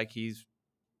seems like he's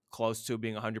close to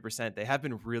being 100%. They have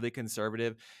been really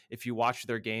conservative. If you watch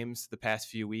their games the past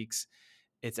few weeks,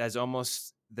 it's as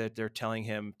almost that they're telling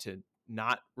him to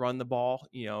not run the ball,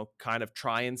 kind of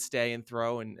try and stay and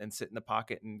throw and sit in the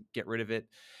pocket and get rid of it.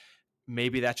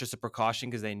 Maybe that's just a precaution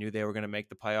because they knew they were going to make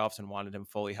the playoffs and wanted him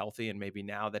fully healthy. And maybe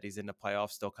now that he's in the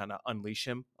playoffs, they'll kind of unleash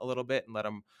him a little bit and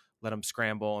let him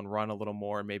scramble and run a little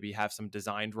more and maybe have some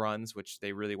designed runs, which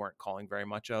they really weren't calling very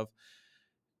much of.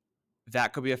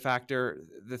 That could be a factor.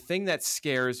 The thing that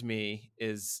scares me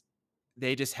is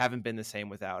they just haven't been the same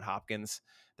without Hopkins.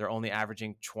 They're only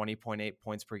averaging 20.8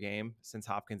 points per game since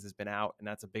Hopkins has been out, and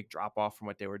that's a big drop off from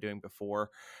what they were doing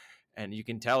before. And you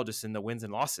can tell just in the wins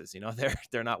and losses,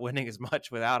 they're not winning as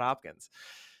much without Hopkins.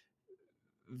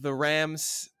 The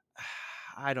Rams,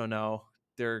 I don't know.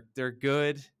 They're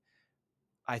good.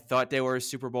 I thought they were a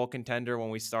Super Bowl contender when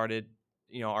we started,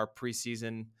 our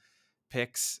preseason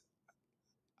picks.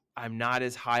 I'm not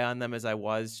as high on them as I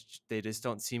was. They just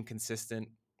don't seem consistent.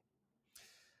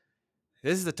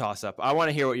 This is a toss-up. I want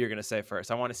to hear what you're going to say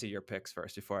first. I want to see your picks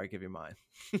first before I give you mine.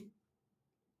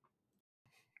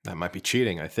 That might be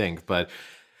cheating, I think. But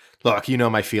look,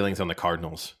 my feelings on the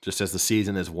Cardinals. Just as the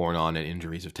season has worn on and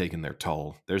injuries have taken their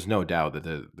toll, there's no doubt that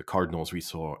the Cardinals we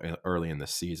saw early in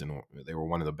this season, they were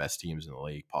one of the best teams in the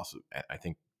league. Possibly, I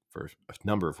think for a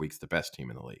number of weeks, the best team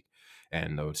in the league.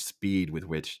 And the speed with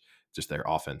which just their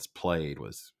offense played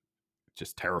was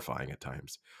just terrifying at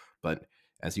times. But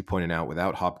as you pointed out,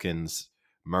 without Hopkins,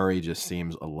 Murray just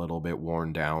seems a little bit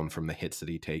worn down from the hits that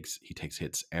he takes. He takes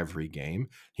hits every game.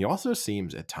 He also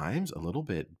seems at times a little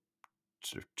bit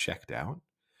sort of checked out.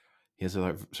 He has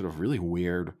a sort of really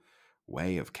weird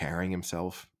way of carrying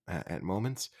himself at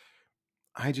moments.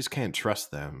 I just can't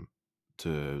trust them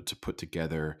to put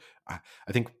together. I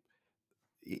think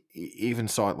even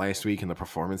saw it last week in the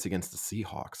performance against the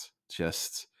Seahawks.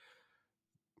 Just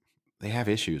they have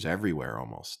issues everywhere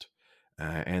almost.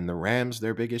 And the Rams,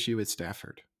 their big issue is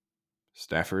Stafford.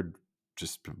 Stafford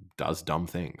just does dumb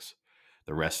things.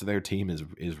 The rest of their team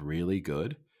is really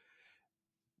good,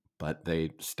 but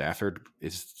Stafford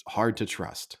is hard to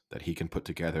trust that he can put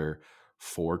together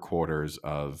 4 quarters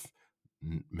of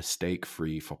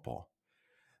mistake-free football.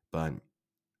 But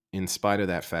in spite of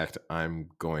that fact, I'm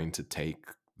going to take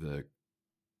the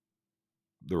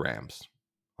Rams.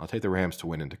 I'll take the Rams to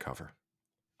win and to cover.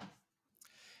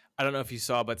 I don't know if you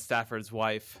saw, but Stafford's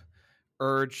wife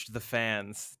urged the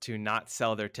fans to not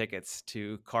sell their tickets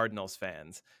to Cardinals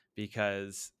fans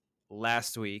because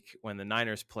last week when the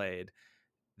Niners played,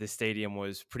 the stadium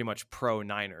was pretty much pro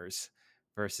Niners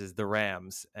versus the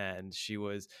Rams. And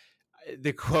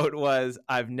The quote was,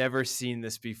 "I've never seen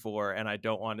this before, and I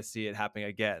don't want to see it happening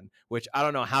again," which I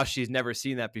don't know how she's never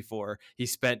seen that before. He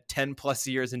spent 10 plus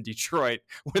years in Detroit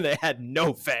when they had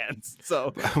no fans.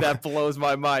 So that blows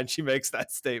my mind. She makes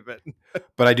that statement.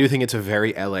 But I do think it's a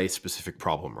very LA specific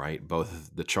problem, right?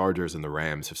 Both the Chargers and the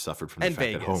Rams have suffered from the And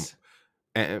fact that home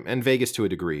Vegas. and Vegas to a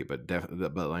degree, but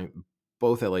like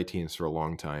both LA teams for a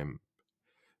long time,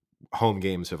 home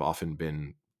games have often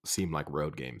been seem like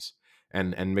road games.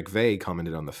 And McVay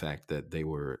commented on the fact that they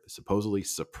were supposedly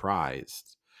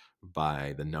surprised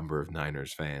by the number of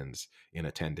Niners fans in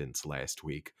attendance last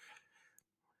week.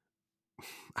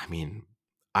 I mean,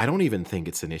 I don't even think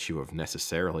it's an issue of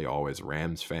necessarily always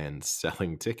Rams fans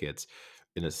selling tickets.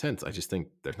 In a sense, I just think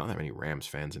there's not that many Rams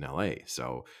fans in LA.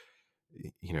 So,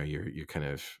 you're kind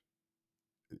of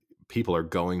people are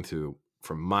going to,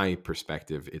 from my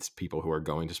perspective, it's people who are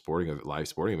going to live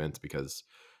sporting events because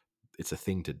it's a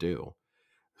thing to do.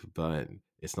 But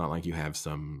it's not like you have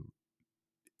some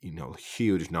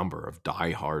huge number of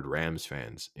diehard Rams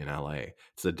fans in LA.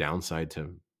 It's the downside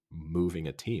to moving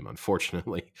a team.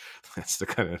 Unfortunately,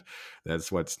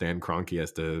 that's what Stan Kroenke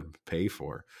has to pay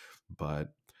for.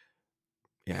 But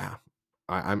yeah,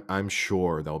 I'm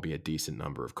sure there'll be a decent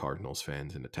number of Cardinals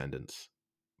fans in attendance.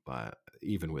 But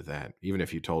even with that, even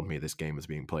if you told me this game was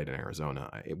being played in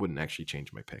Arizona, it wouldn't actually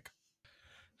change my pick.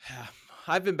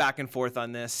 I've been back and forth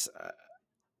on this.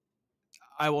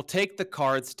 I will take the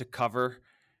Cards to cover.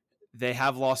 They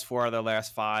have lost 4 out of their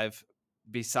last 5.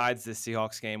 Besides the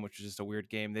Seahawks game, which was just a weird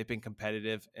game, they've been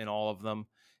competitive in all of them,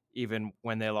 even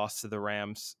when they lost to the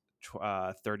Rams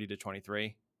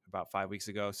 30-23 about 5 weeks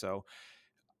ago. So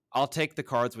I'll take the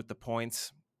Cards with the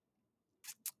points,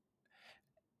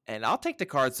 and I'll take the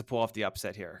Cards to pull off the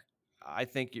upset here. I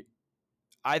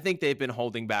think they've been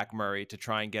holding back Murray to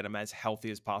try and get him as healthy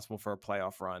as possible for a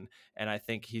playoff run. And I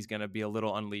think he's going to be a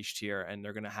little unleashed here, and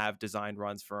they're going to have designed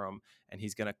runs for him, and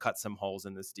he's going to cut some holes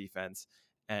in this defense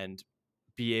and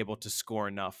be able to score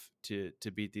enough to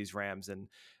beat these Rams and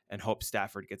hope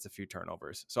Stafford gets a few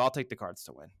turnovers. So I'll take the Cards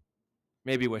to win.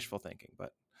 Maybe wishful thinking,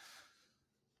 but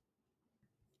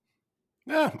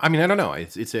Yeah, I mean, I don't know.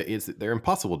 It's they're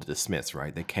impossible to dismiss,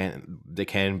 right? They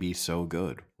can be so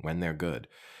good when they're good.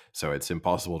 So it's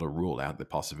impossible to rule out the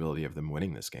possibility of them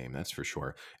winning this game. That's for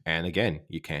sure. And again,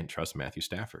 you can't trust Matthew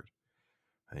Stafford.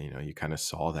 You kind of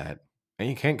saw that, and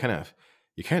you can't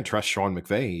trust Sean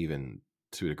McVay even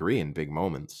to a degree in big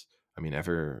moments. I mean,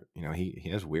 he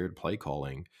has weird play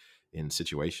calling in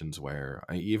situations where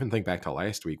I even think back to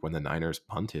last week when the Niners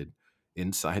punted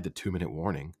inside the 2-minute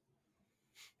warning.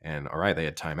 And all right, they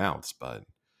had timeouts, but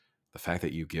the fact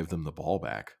that you give them the ball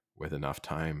back with enough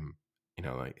time,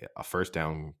 like a first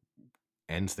down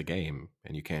ends the game,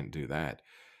 and you can't do that.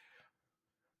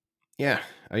 Yeah,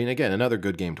 I mean, again, another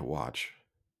good game to watch.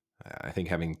 I think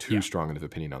having too yeah. strong of an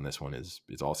opinion on this one is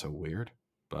also weird,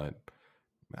 but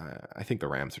I think the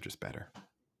Rams are just better.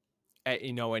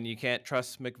 When you can't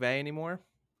trust McVay anymore,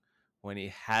 when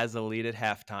he has a lead at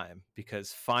halftime,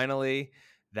 because finally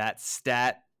that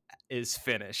stat is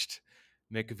finished.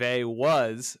 McVay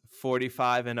was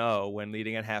 45-0 when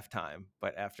leading at halftime,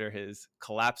 but after his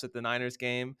collapse at the Niners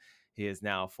game, he is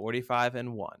now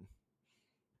 45-1.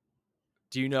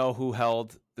 Do you know who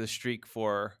held the streak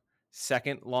for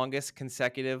second longest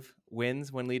consecutive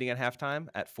wins when leading at halftime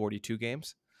at 42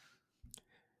 games?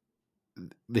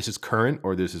 This is current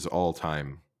or this is all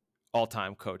time?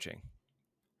 All-time coaching.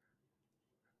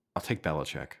 I'll take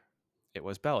Belichick. It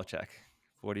was Belichick.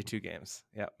 42 games.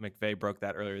 Yeah, McVay broke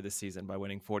that earlier this season by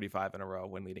winning 45 in a row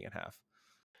when leading at half.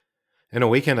 In a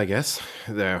weekend, I guess,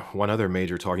 one other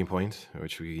major talking point,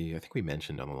 which I think we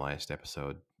mentioned on the last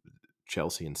episode,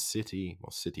 Chelsea and City.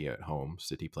 Well, City at home.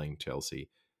 City playing Chelsea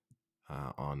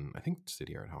I think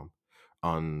City are at home,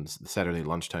 on the Saturday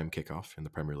lunchtime kickoff in the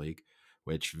Premier League,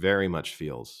 which very much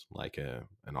feels like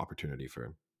an opportunity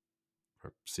for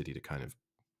City to kind of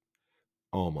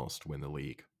almost win the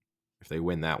league. If they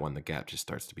win that one, the gap just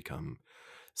starts to become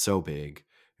so big.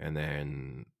 And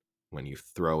then when you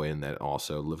throw in that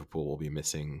also Liverpool will be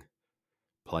missing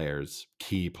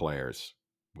key players,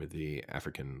 with the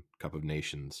African Cup of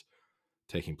Nations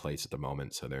taking place at the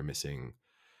moment. So they're missing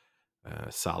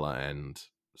Salah and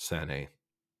Sané.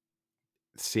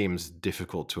 It seems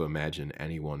difficult to imagine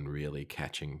anyone really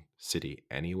catching City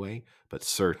anyway, but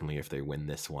certainly if they win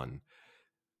this one,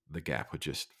 the gap would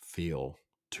just feel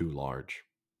too large.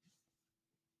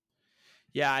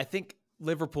 Yeah, I think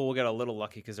Liverpool will get a little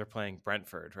lucky because they're playing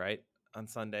Brentford, right, on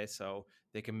Sunday. So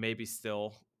they can maybe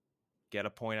still get a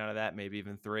point out of that, maybe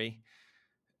even 3.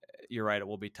 You're right. It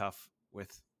will be tough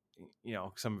with,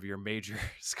 some of your major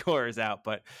scorers out,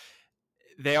 but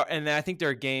they are. And I think they're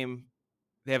a game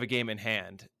they have a game in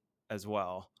hand as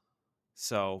well.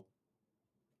 So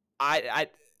I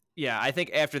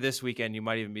think after this weekend, you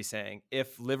might even be saying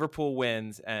if Liverpool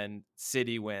wins and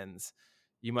City wins,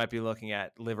 you might be looking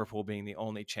at Liverpool being the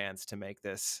only chance to make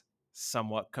this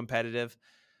somewhat competitive.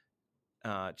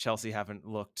 Chelsea haven't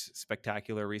looked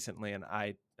spectacular recently, and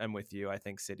I'm with you. I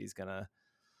think City's gonna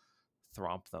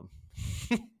thromp them.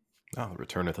 Oh, the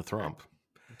return of the thromp.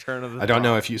 Turn of the I don't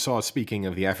know thromp. if you saw, speaking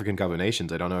of the African Cup of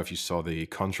Nations, I don't know if you saw the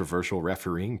controversial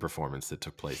refereeing performance that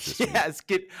took place this week. Yes,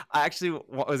 I actually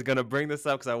was going to bring this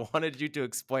up because I wanted you to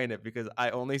explain it, because I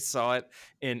only saw it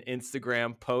in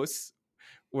Instagram posts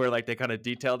where like they kind of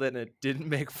detailed it, and it didn't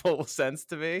make full sense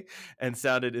to me and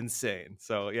sounded insane.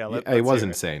 So yeah, Yeah, it let's was hear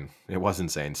it. insane. It was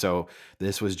insane. So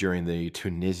this was during the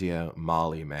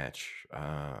Tunisia-Mali match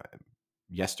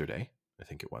yesterday, I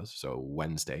think it was. So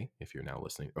Wednesday, if you're now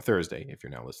listening, or Thursday, if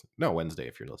you're now listening. No, Wednesday,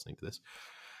 if you're listening to this.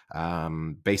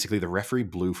 Basically, the referee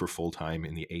blew for full time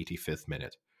in the 85th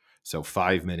minute. So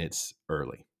 5 minutes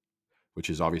early, which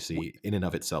is obviously in and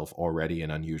of itself already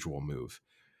an unusual move.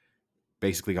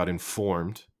 Basically got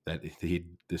informed that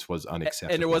this was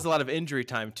unacceptable. And there was a lot of injury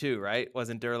time too, right?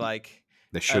 Wasn't there like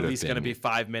There should at have least going to been. be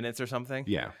 5 minutes or something?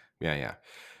 Yeah.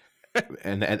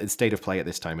 And the state of play at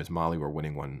this time is Mali were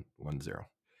winning 1-0.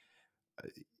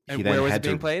 And where was it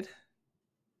being played?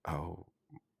 Oh,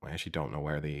 I actually don't know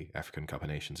where the African Cup of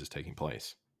Nations is taking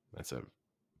place. That's a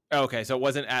Okay, so it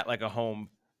wasn't at like a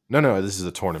home no. This is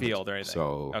a tournament field or anything.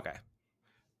 So okay.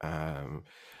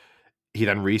 He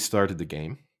then restarted the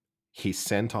game. He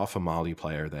sent off a Mali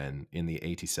player then in the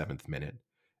 87th minute,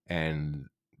 and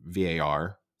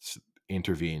VAR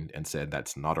intervened and said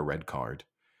that's not a red card.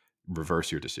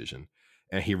 Reverse your decision.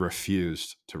 And he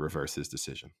refused to reverse his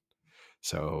decision.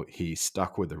 So he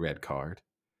stuck with the red card,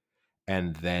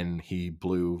 and then he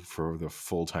blew for the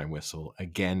full-time whistle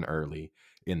again early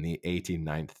in the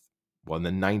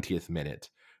 90th minute,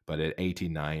 but at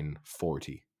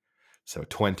 89:40. So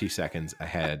 20 seconds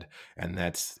ahead. And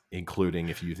that's including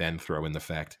if you then throw in the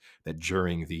fact that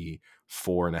during the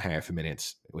 4.5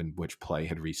 minutes in which play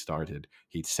had restarted,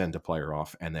 he'd sent a player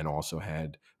off and then also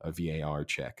had a VAR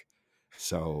check.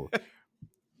 So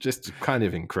just kind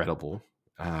of incredible.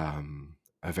 A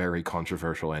very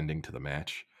controversial ending to the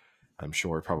match. I'm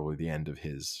sure probably the end of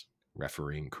his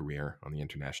refereeing career on the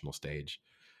international stage.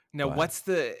 Now, But what's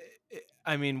the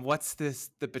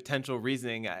potential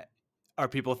reasoning? Are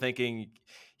people thinking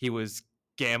he was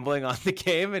gambling on the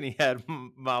game and he had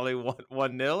Mali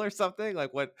 1-0 or something?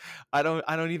 Like what? I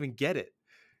don't even get it.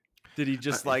 Did he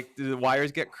just did the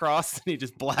wires get crossed and he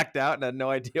just blacked out and had no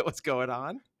idea what's going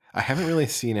on? I haven't really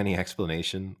seen any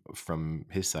explanation from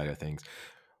his side of things.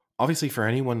 Obviously, for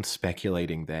anyone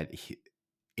speculating that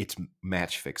it's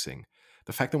match fixing,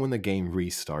 the fact that when the game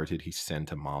restarted, he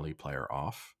sent a Mali player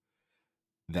off,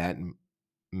 that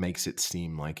makes it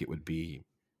seem like it would be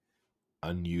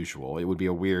unusual. It would be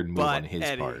a weird move on his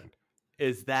part.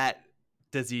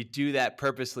 Does he do that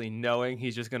purposely, knowing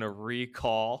he's just going to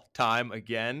recall time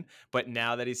again? But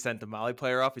now that he sent the Mali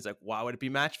player off, he's like, why would it be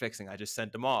match fixing? I just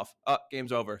sent him off. Oh,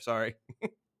 game's over. Sorry.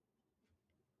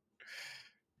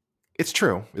 It's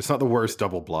true. It's not the worst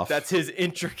double bluff. That's his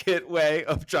intricate way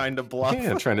of trying to bluff.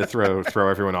 Yeah, trying to throw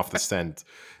everyone off the scent.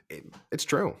 It's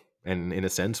true. And in a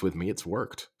sense, with me, it's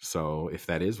worked. So if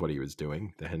that is what he was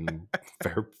doing, then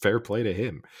fair play to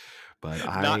him. But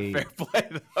not fair play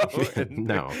though.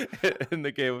 No, in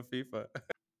the game of FIFA.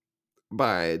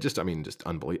 But just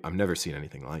unbelievable. I've never seen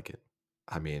anything like it.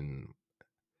 I mean,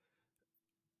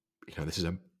 this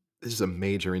is a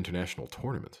major international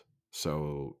tournament.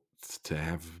 So to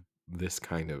have this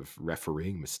kind of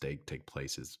refereeing mistake take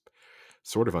place is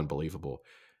sort of unbelievable.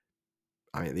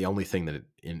 I mean, the only thing that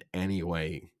in any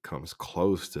way comes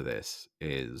close to this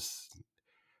is,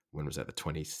 when was that, the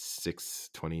 20,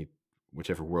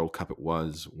 whichever World Cup it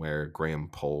was, where Graham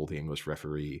Poll, the English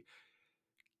referee,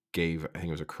 gave, I think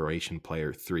it was a Croatian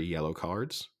player, 3 yellow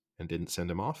cards and didn't send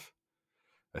him off.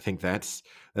 I think that's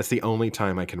the only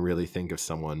time I can really think of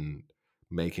someone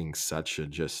making such a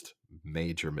just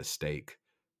major mistake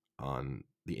on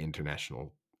the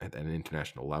at an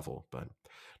international level, but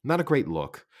not a great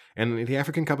look. And the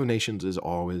African Cup of Nations is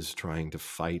always trying to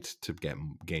fight to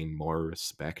gain more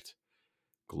respect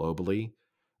globally.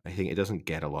 I think it doesn't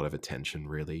get a lot of attention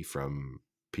really from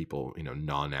people,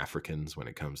 non-Africans when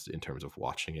it comes to, in terms of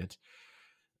watching it.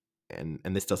 And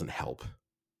this doesn't help.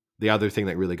 The other thing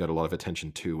that really got a lot of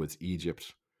attention too was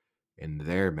Egypt in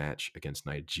their match against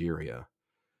Nigeria.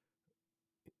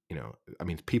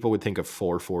 People would think of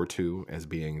 4-4-2 as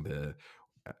being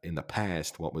in the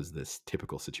past, what was this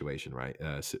typical situation, right?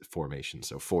 Formation.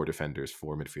 So 4 defenders,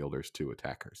 4 midfielders, 2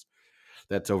 attackers.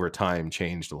 that's over time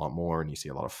changed a lot more, and you see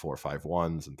a lot of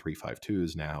 4-5-1s and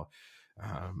 3-5-2s now.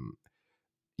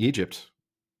 Egypt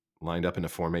lined up in a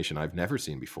formation I've never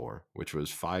seen before, which was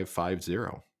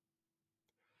 5-5-0.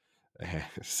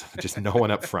 So just no one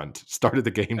up front. Started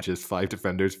the game just 5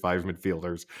 defenders, 5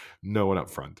 midfielders, no one up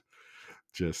front.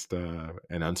 Just and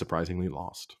unsurprisingly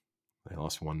lost. They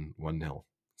lost 1-0.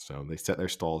 So they set their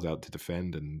stalls out to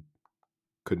defend and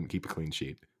couldn't keep a clean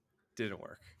sheet. Didn't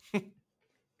work.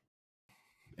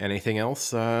 Anything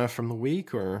else from the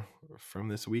week or from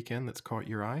this weekend that's caught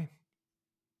your eye?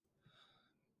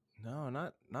 No,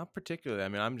 not particularly. I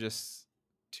mean, I'm just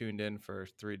tuned in for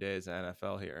 3 days of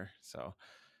NFL here, so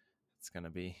it's going to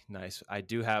be nice. I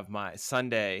do have my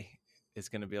Sunday is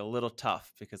going to be a little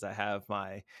tough because I have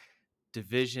my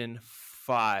Division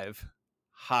 5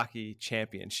 hockey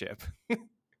championship.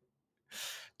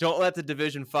 Don't let the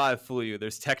Division 5 fool you.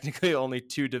 There's technically only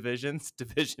 2 divisions,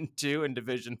 Division 2 and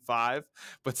Division 5,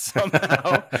 but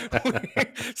somehow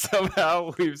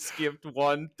we've skipped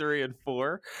 1, 3, and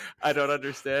 4. I don't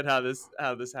understand how this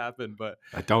happened, but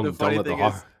don't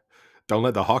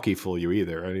let the hockey fool you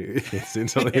either. I mean,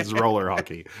 it's roller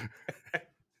hockey.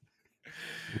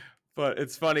 But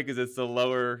it's funny because it's the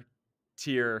lower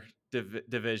tier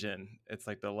division. It's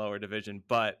like the lower division,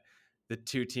 but the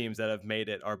 2 teams that have made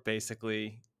it are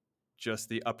basically just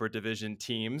the upper division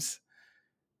teams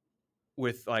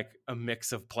with like a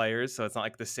mix of players. So it's not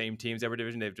like the same teams every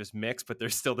division. They've just mixed, but they're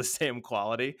still the same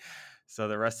quality. So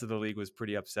the rest of the league was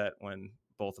pretty upset when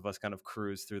both of us kind of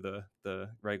cruised through the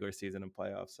regular season and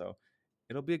playoffs. So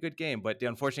it'll be a good game. But the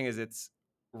unfortunate is it's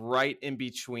right in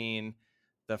between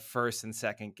the first and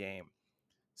second game.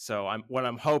 So what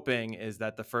I'm hoping is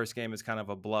that the first game is kind of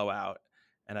a blowout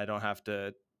and I don't have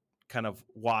to kind of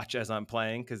watch as I'm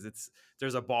playing because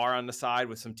there's a bar on the side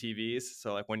with some TVs.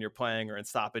 So like when you're playing or in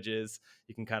stoppages,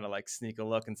 you can kind of like sneak a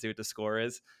look and see what the score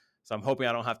is. So I'm hoping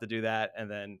I don't have to do that.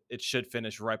 And then it should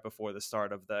finish right before the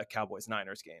start of the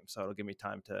Cowboys-Niners game. So it'll give me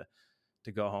time to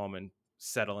go home and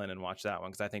settle in and watch that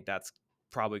one because I think that's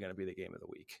probably going to be the game of the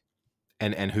week.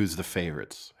 And who's the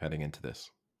favorites heading into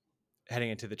this?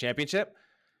 Heading into the championship?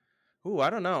 Ooh, I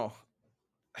don't know.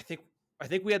 I think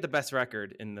we had the best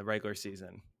record in the regular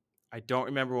season. I don't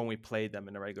remember when we played them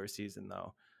in the regular season,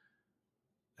 though.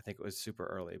 I think it was super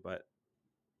early, but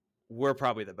we're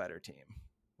probably the better team.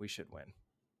 We should win.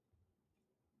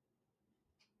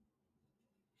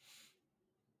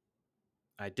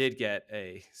 I did get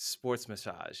a sports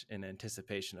massage in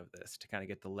anticipation of this to kind of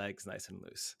get the legs nice and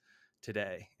loose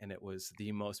today, and it was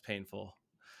the most painful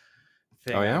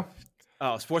thing. Oh, yeah?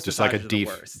 Sports just massage like a deep,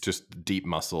 the worst. just deep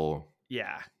muscle.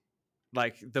 Yeah.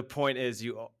 Like the point is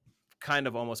you kind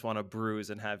of almost want to bruise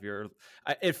and have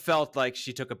it felt like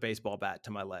she took a baseball bat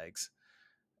to my legs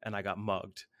and I got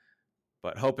mugged,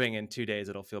 but hoping in 2 days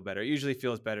it'll feel better. It usually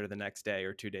feels better the next day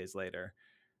or 2 days later,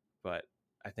 but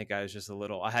I think I was just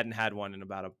I hadn't had one in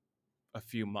about a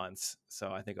few months.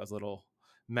 So I think I was a little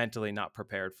mentally not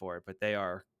prepared for it, but they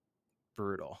are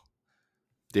brutal.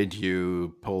 Did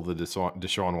you pull the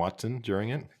Deshaun Watson during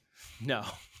it? No.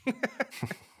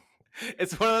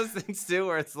 It's one of those things too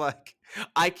where it's like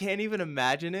I can't even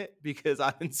imagine it because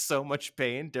I'm in so much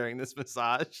pain during this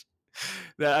massage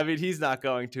that I mean he's not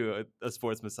going to a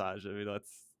sports massage. I mean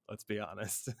let's be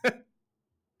honest.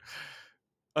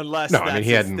 Unless that's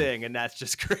his thing and that's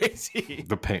just crazy.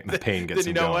 The pain gets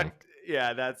him going. What?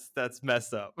 Yeah, that's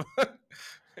messed up.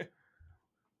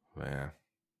 Yeah.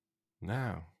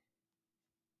 No.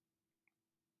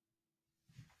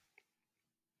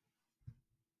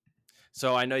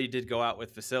 So I know you did go out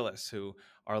with Vasilis, who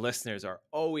our listeners are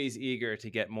always eager to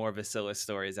get more Vasilis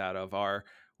stories out of. Our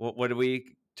what do we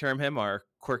term him? Our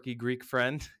quirky Greek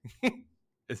friend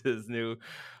is his new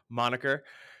moniker.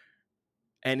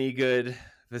 Any good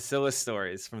Vasilis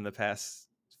stories from the past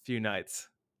few nights?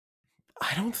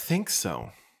 I don't think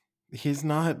so. He's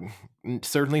not,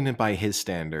 certainly by his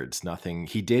standards, nothing.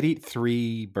 He did eat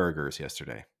 3 burgers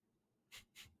yesterday.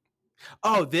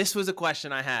 Oh, this was a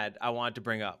question I wanted to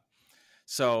bring up.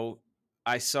 So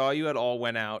I saw you had all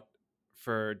went out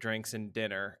for drinks and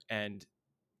dinner, and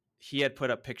he had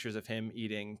put up pictures of him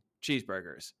eating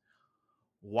cheeseburgers.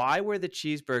 Why were the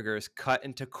cheeseburgers cut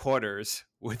into quarters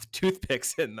with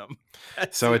toothpicks in them?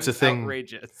 So it's a thing.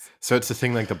 Outrageous. So it's a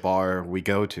thing like the bar we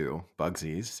go to,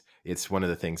 Bugsy's. It's one of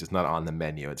the things. It's not on the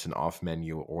menu. It's an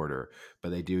off-menu order, but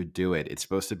they do it. It's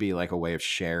supposed to be like a way of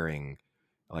sharing,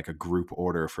 like a group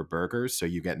order for burgers. So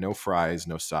you get no fries,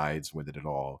 no sides with it at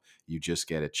all. You just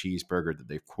get a cheeseburger that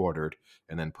they've quartered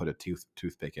and then put a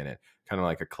toothpick in it. Kind of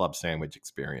like a club sandwich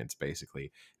experience,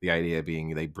 basically. The idea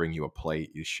being they bring you a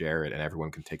plate, you share it, and everyone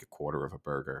can take a quarter of a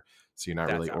burger. So you're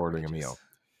not really ordering a meal.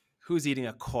 Who's eating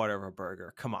a quarter of a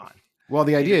burger? Come on. Well,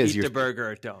 the idea Either is eat the burger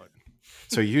or don't.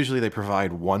 so usually they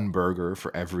provide one burger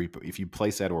for every. If you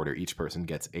place that order, each person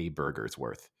gets a burger's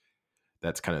worth.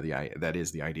 That's kind of that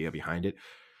is the idea behind it.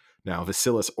 Now,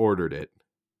 Vasilis ordered it,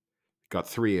 got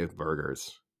 3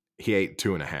 burgers. He ate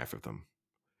 2.5 of them.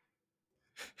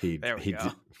 There we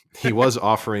go. He was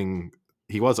offering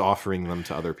them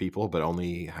to other people, but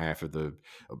only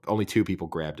 2 people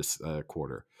grabbed a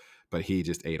quarter, but he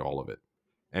just ate all of it.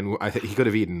 And I think he could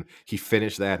have eaten. He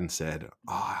finished that and said,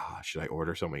 should I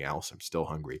order something else? I'm still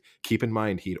hungry. Keep in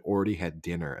mind, he'd already had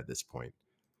dinner at this point.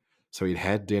 So he'd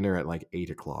had dinner at like 8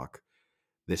 o'clock.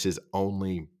 This is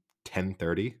only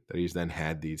 10:30 that he's then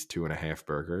had these 2.5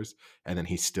 burgers, and then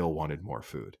he still wanted more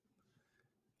food.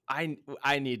 I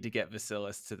need to get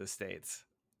Vasilis to the States.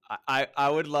 I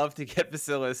would love to get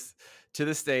Vasilis to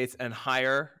the States and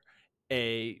hire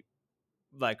a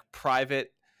like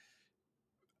private,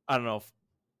 I don't know,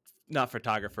 not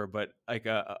photographer, but like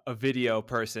a video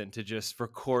person to just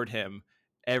record him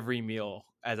every meal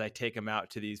as I take him out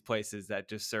to these places that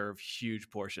just serve huge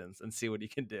portions and see what he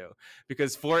can do.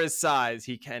 Because for his size,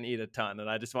 he can eat a ton. And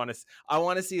I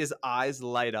want to see his eyes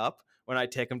light up when I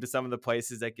take him to some of the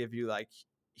places that give you like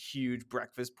huge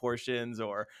breakfast portions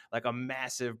or like a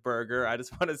massive burger. I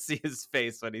just want to see his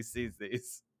face when he sees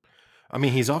these. I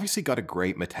mean, he's obviously got a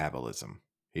great metabolism.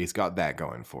 He's got that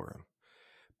going for him.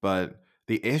 But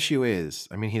the issue is,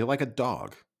 I mean, he's like a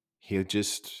dog.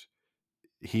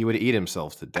 He would eat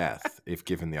himself to death if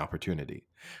given the opportunity.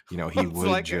 He would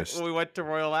like just. We went to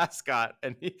Royal Ascot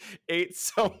and he ate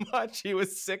so much he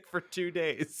was sick for 2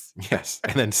 days. Yes,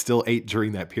 and then still ate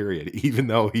during that period, even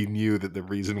though he knew that the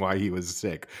reason why he was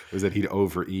sick was that he'd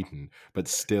overeaten. But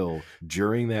still,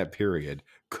 during that period,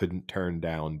 couldn't turn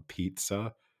down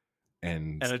pizza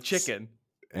and a chicken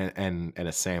and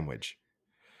a sandwich.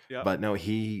 Yep. But no,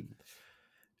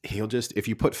 he'll just, if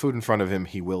you put food in front of him,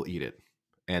 he will eat it.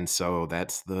 And so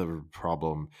that's the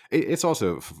problem. It's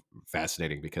also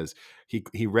fascinating because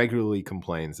he regularly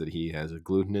complains that he has a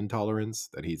gluten intolerance,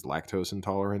 that he's lactose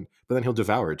intolerant, but then he'll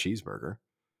devour a cheeseburger.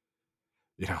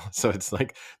 So it's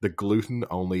like the gluten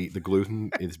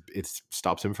it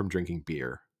stops him from drinking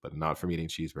beer, but not from eating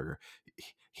cheeseburger.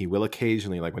 He will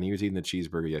occasionally, like when he was eating the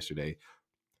cheeseburger yesterday,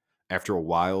 after a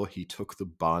while, he took the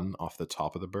bun off the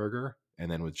top of the burger and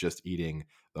then was just eating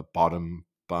the bottom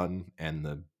bun and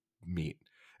the meat,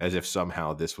 as if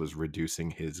somehow this was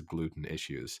reducing his gluten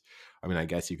issues. I mean, I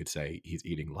guess you could say he's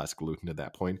eating less gluten at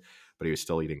that point, but he was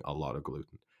still eating a lot of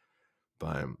gluten.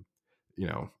 But,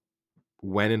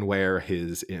 when and where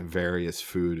his various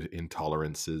food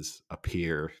intolerances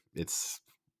appear,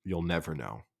 you'll never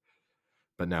know.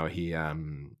 But now he,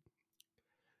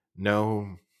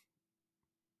 no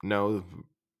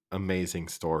amazing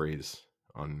stories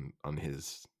on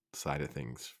his side of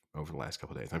things over the last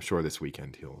couple of days. I'm sure this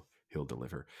weekend he'll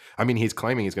deliver. I mean, he's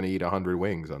claiming he's going to eat 100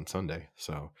 wings on Sunday.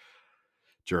 So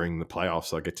during the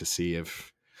playoffs, I'll get to see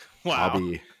if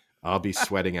I'll be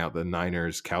sweating out the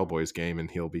Niners Cowboys game, and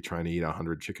he'll be trying to eat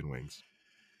 100 chicken wings.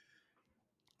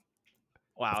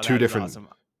 Wow, two different awesome.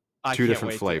 two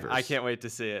different flavors. I can't wait to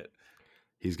see it.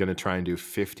 He's going to try and do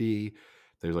 50.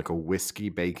 There's like a whiskey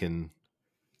bacon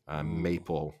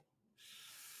maple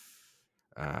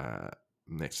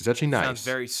mix. It's actually nice. It sounds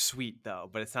very sweet though,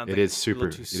 but it sounds it like is super.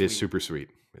 It is super sweet.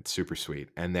 It's super sweet,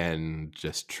 and then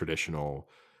just traditional.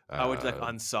 I would like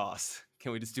unsauced.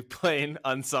 Can we just do plain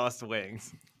unsauced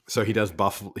wings? So he does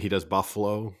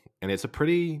buffalo, and it's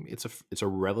a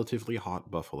relatively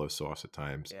hot buffalo sauce at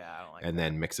times. Yeah, I don't like. And that.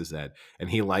 then mixes that, and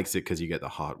he likes it because you get the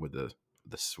hot with the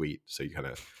sweet, so you kind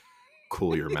of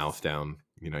cool your mouth down.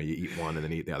 You eat one and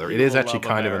then eat the other. It is actually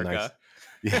kind of a nice.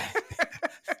 Yeah,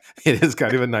 it is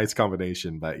kind of a nice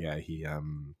combination. But yeah,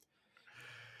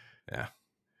 yeah.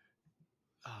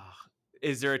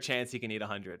 Is there a chance he can eat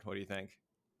 100? What do you think?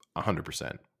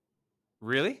 100%.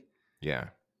 Really? Yeah.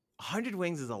 100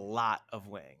 wings is a lot of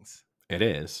wings. It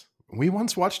is. We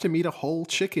once watched him eat a whole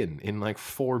chicken in like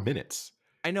 4 minutes.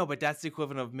 I know, but that's the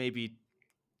equivalent of maybe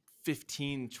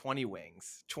 15, 20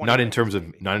 wings. Not in terms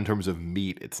of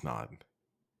meat, it's not.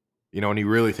 When you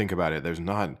really think about it, there's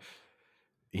not,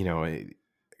 when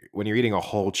you're eating a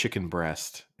whole chicken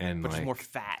breast and but there's more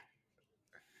fat.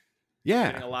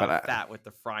 Yeah. Getting a lot of fat with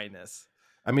the fryness.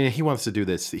 I mean, he wants to do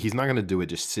this. He's not going to do it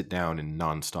just sit down and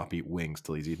nonstop eat wings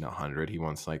till he's eaten 100. He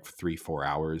wants like 3-4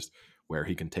 hours where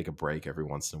he can take a break every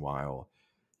once in a while.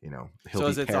 So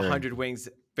it's 100 wings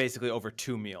basically over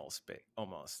 2 meals,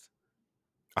 almost.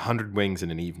 100 wings in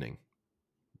an evening.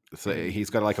 So he's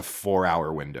got like a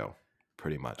 4-hour window,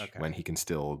 pretty much, when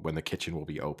the kitchen will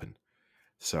be open.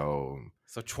 So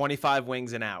 25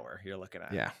 wings an hour you're looking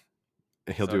at. Yeah.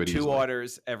 He'll So do it 2 easily.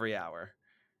 orders every hour.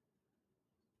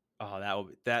 Oh,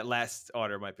 that last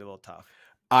order might be a little tough.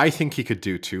 I think he could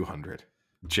do 200.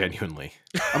 Genuinely.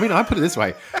 I mean, I put it this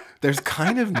way. There's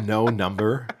kind of no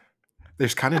number.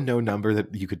 There's kind of no number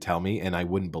that you could tell me, and I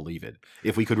wouldn't believe it.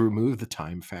 If we could remove the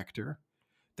time factor,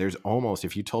 there's almost,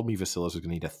 if you told me Vasilis was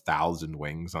going to eat 1,000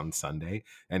 wings on Sunday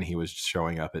and he was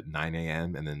showing up at 9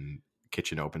 a.m. and then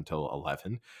kitchen open till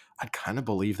 11, I'd kind of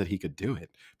believe that he could do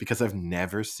it because I've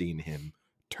never seen him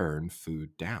turn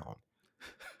food down.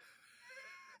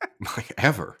 Like,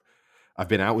 ever. I've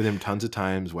been out with him tons of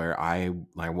times where I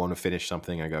want to finish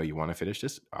something. I go, you want to finish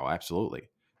this? Oh, absolutely.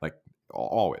 Like,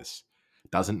 always.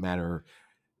 Doesn't matter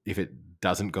if it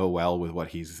doesn't go well with what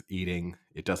he's eating.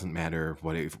 It doesn't matter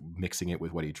mixing it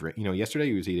with what he drink. Yesterday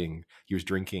he was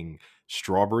drinking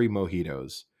strawberry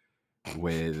mojitos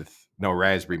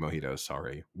raspberry mojitos,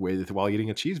 sorry, while eating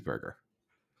a cheeseburger.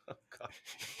 Oh,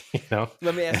 God.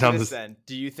 Let me ask you this then.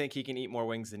 Do you think he can eat more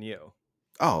wings than you?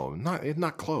 Oh,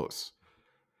 not close.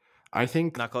 I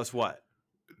think not close. What?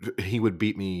 He would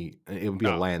beat me. It would be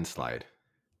a landslide.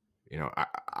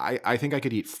 I think I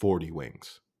could eat 40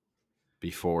 wings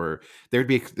before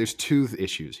there's 2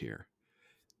 issues here.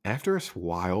 After a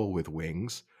while with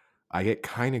wings, I get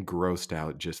kind of grossed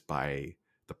out just by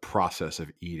the process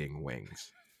of eating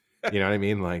wings. You know what I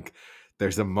mean? Like,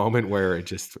 there's a moment where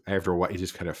after a while, it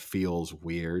just kind of feels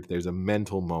weird. There's a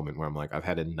mental moment where I'm like, I've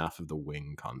had enough of the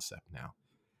wing concept now.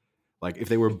 Like, if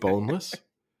they were boneless,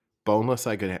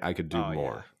 I could do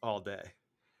more. Yeah, all day.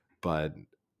 But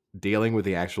dealing with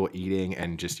the actual eating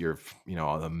and just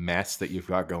the mess that you've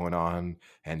got going on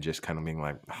and just kind of being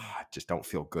like, I just don't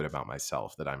feel good about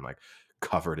myself that I'm like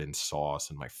covered in sauce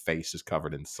and my face is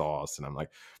covered in sauce and I'm like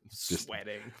just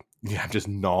sweating. Yeah, I'm just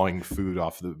gnawing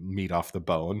meat off the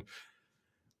bone.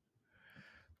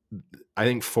 I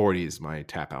think 40 is my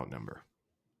tap out number.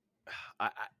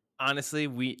 Honestly,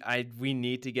 we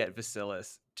need to get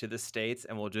Vasilis to the States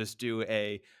and we'll just do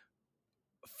a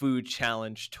food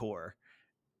challenge tour.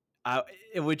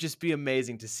 It would just be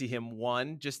amazing to see him,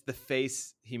 just the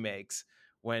face he makes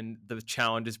when the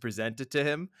challenge is presented to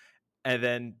him, and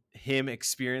then him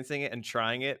experiencing it and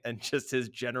trying it and just his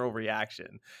general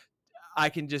reaction. I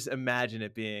can just imagine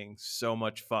it being so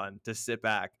much fun to sit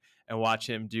back and watch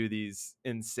him do these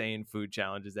insane food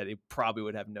challenges that he probably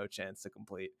would have no chance to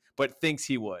complete, but thinks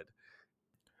he would.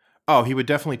 Oh, he would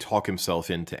definitely talk himself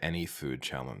into any food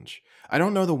challenge. I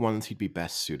don't know the ones he'd be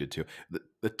best suited to.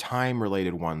 The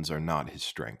time-related ones are not his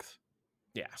strength.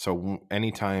 Yeah. So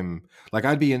anytime, like,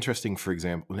 I'd be interesting, for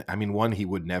example, I mean, one he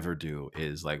would never do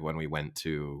is like when we went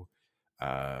to,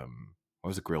 what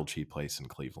was a grilled cheese place in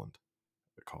Cleveland?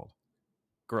 They're called?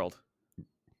 Grilled.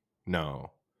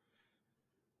 No.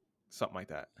 Something like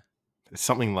that. It's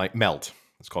something like Melt.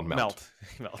 It's called Melt.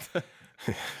 Melt.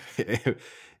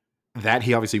 That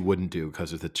he obviously wouldn't do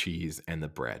because of the cheese and the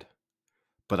bread.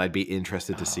 But I'd be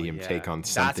interested to see him take on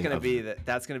something.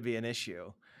 That's gonna be an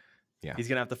issue. Yeah, he's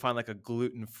gonna have to find like a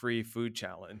gluten-free food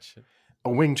challenge. A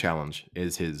wing challenge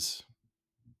is his,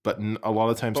 but a lot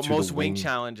of times, but most wing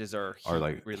challenges are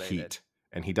like related. Heat,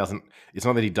 and he doesn't. It's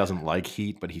not that he doesn't like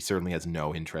heat, but he certainly has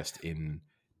no interest in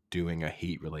doing a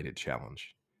heat-related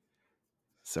challenge.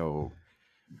 So,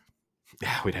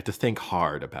 yeah, we'd have to think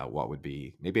hard about what would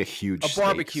be maybe a huge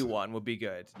barbecue one would be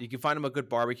good. You can find him a good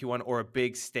barbecue one or a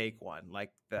big steak one, like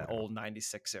the old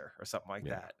 96er or something like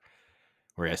that.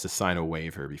 Where he has to sign a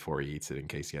waiver before he eats it in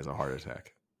case he has a heart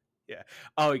attack. Yeah.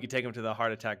 Oh, you could take him to the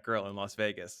Heart Attack Grill in Las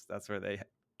Vegas. That's where they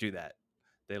do that.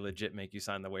 They legit make you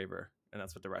sign the waiver, and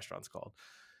that's what the restaurant's called.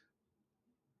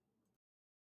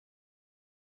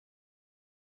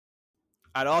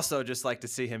 I'd also just like to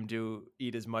see him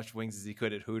eat as much wings as he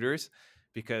could at Hooters,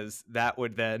 because that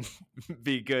would then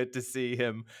be good to see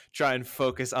him try and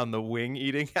focus on the wing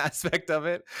eating aspect of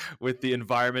it, with the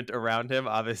environment around him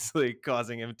obviously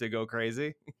causing him to go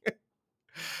crazy.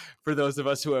 For those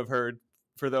who have heard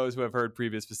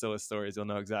previous Vasilis stories, you'll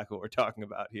know exactly what we're talking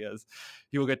about.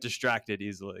 He will get distracted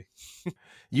easily.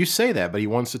 You say that, but he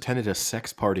once attended a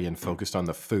sex party and focused on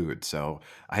the food. So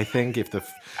I think if the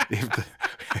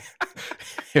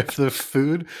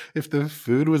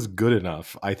food was good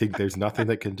enough, I think there's nothing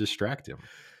that can distract him.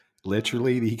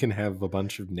 Literally, he can have a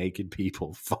bunch of naked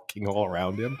people fucking all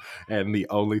around him, and the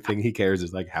only thing he cares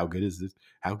is like, how good is this?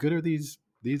 How good are these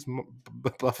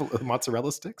buffalo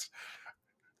mozzarella sticks?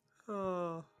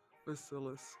 Oh,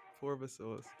 Vasilis, poor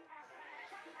Vasilis.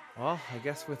 Well, I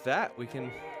guess with that we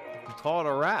can call it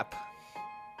a wrap.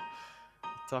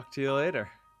 Talk to you later.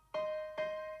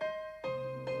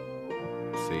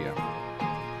 See ya.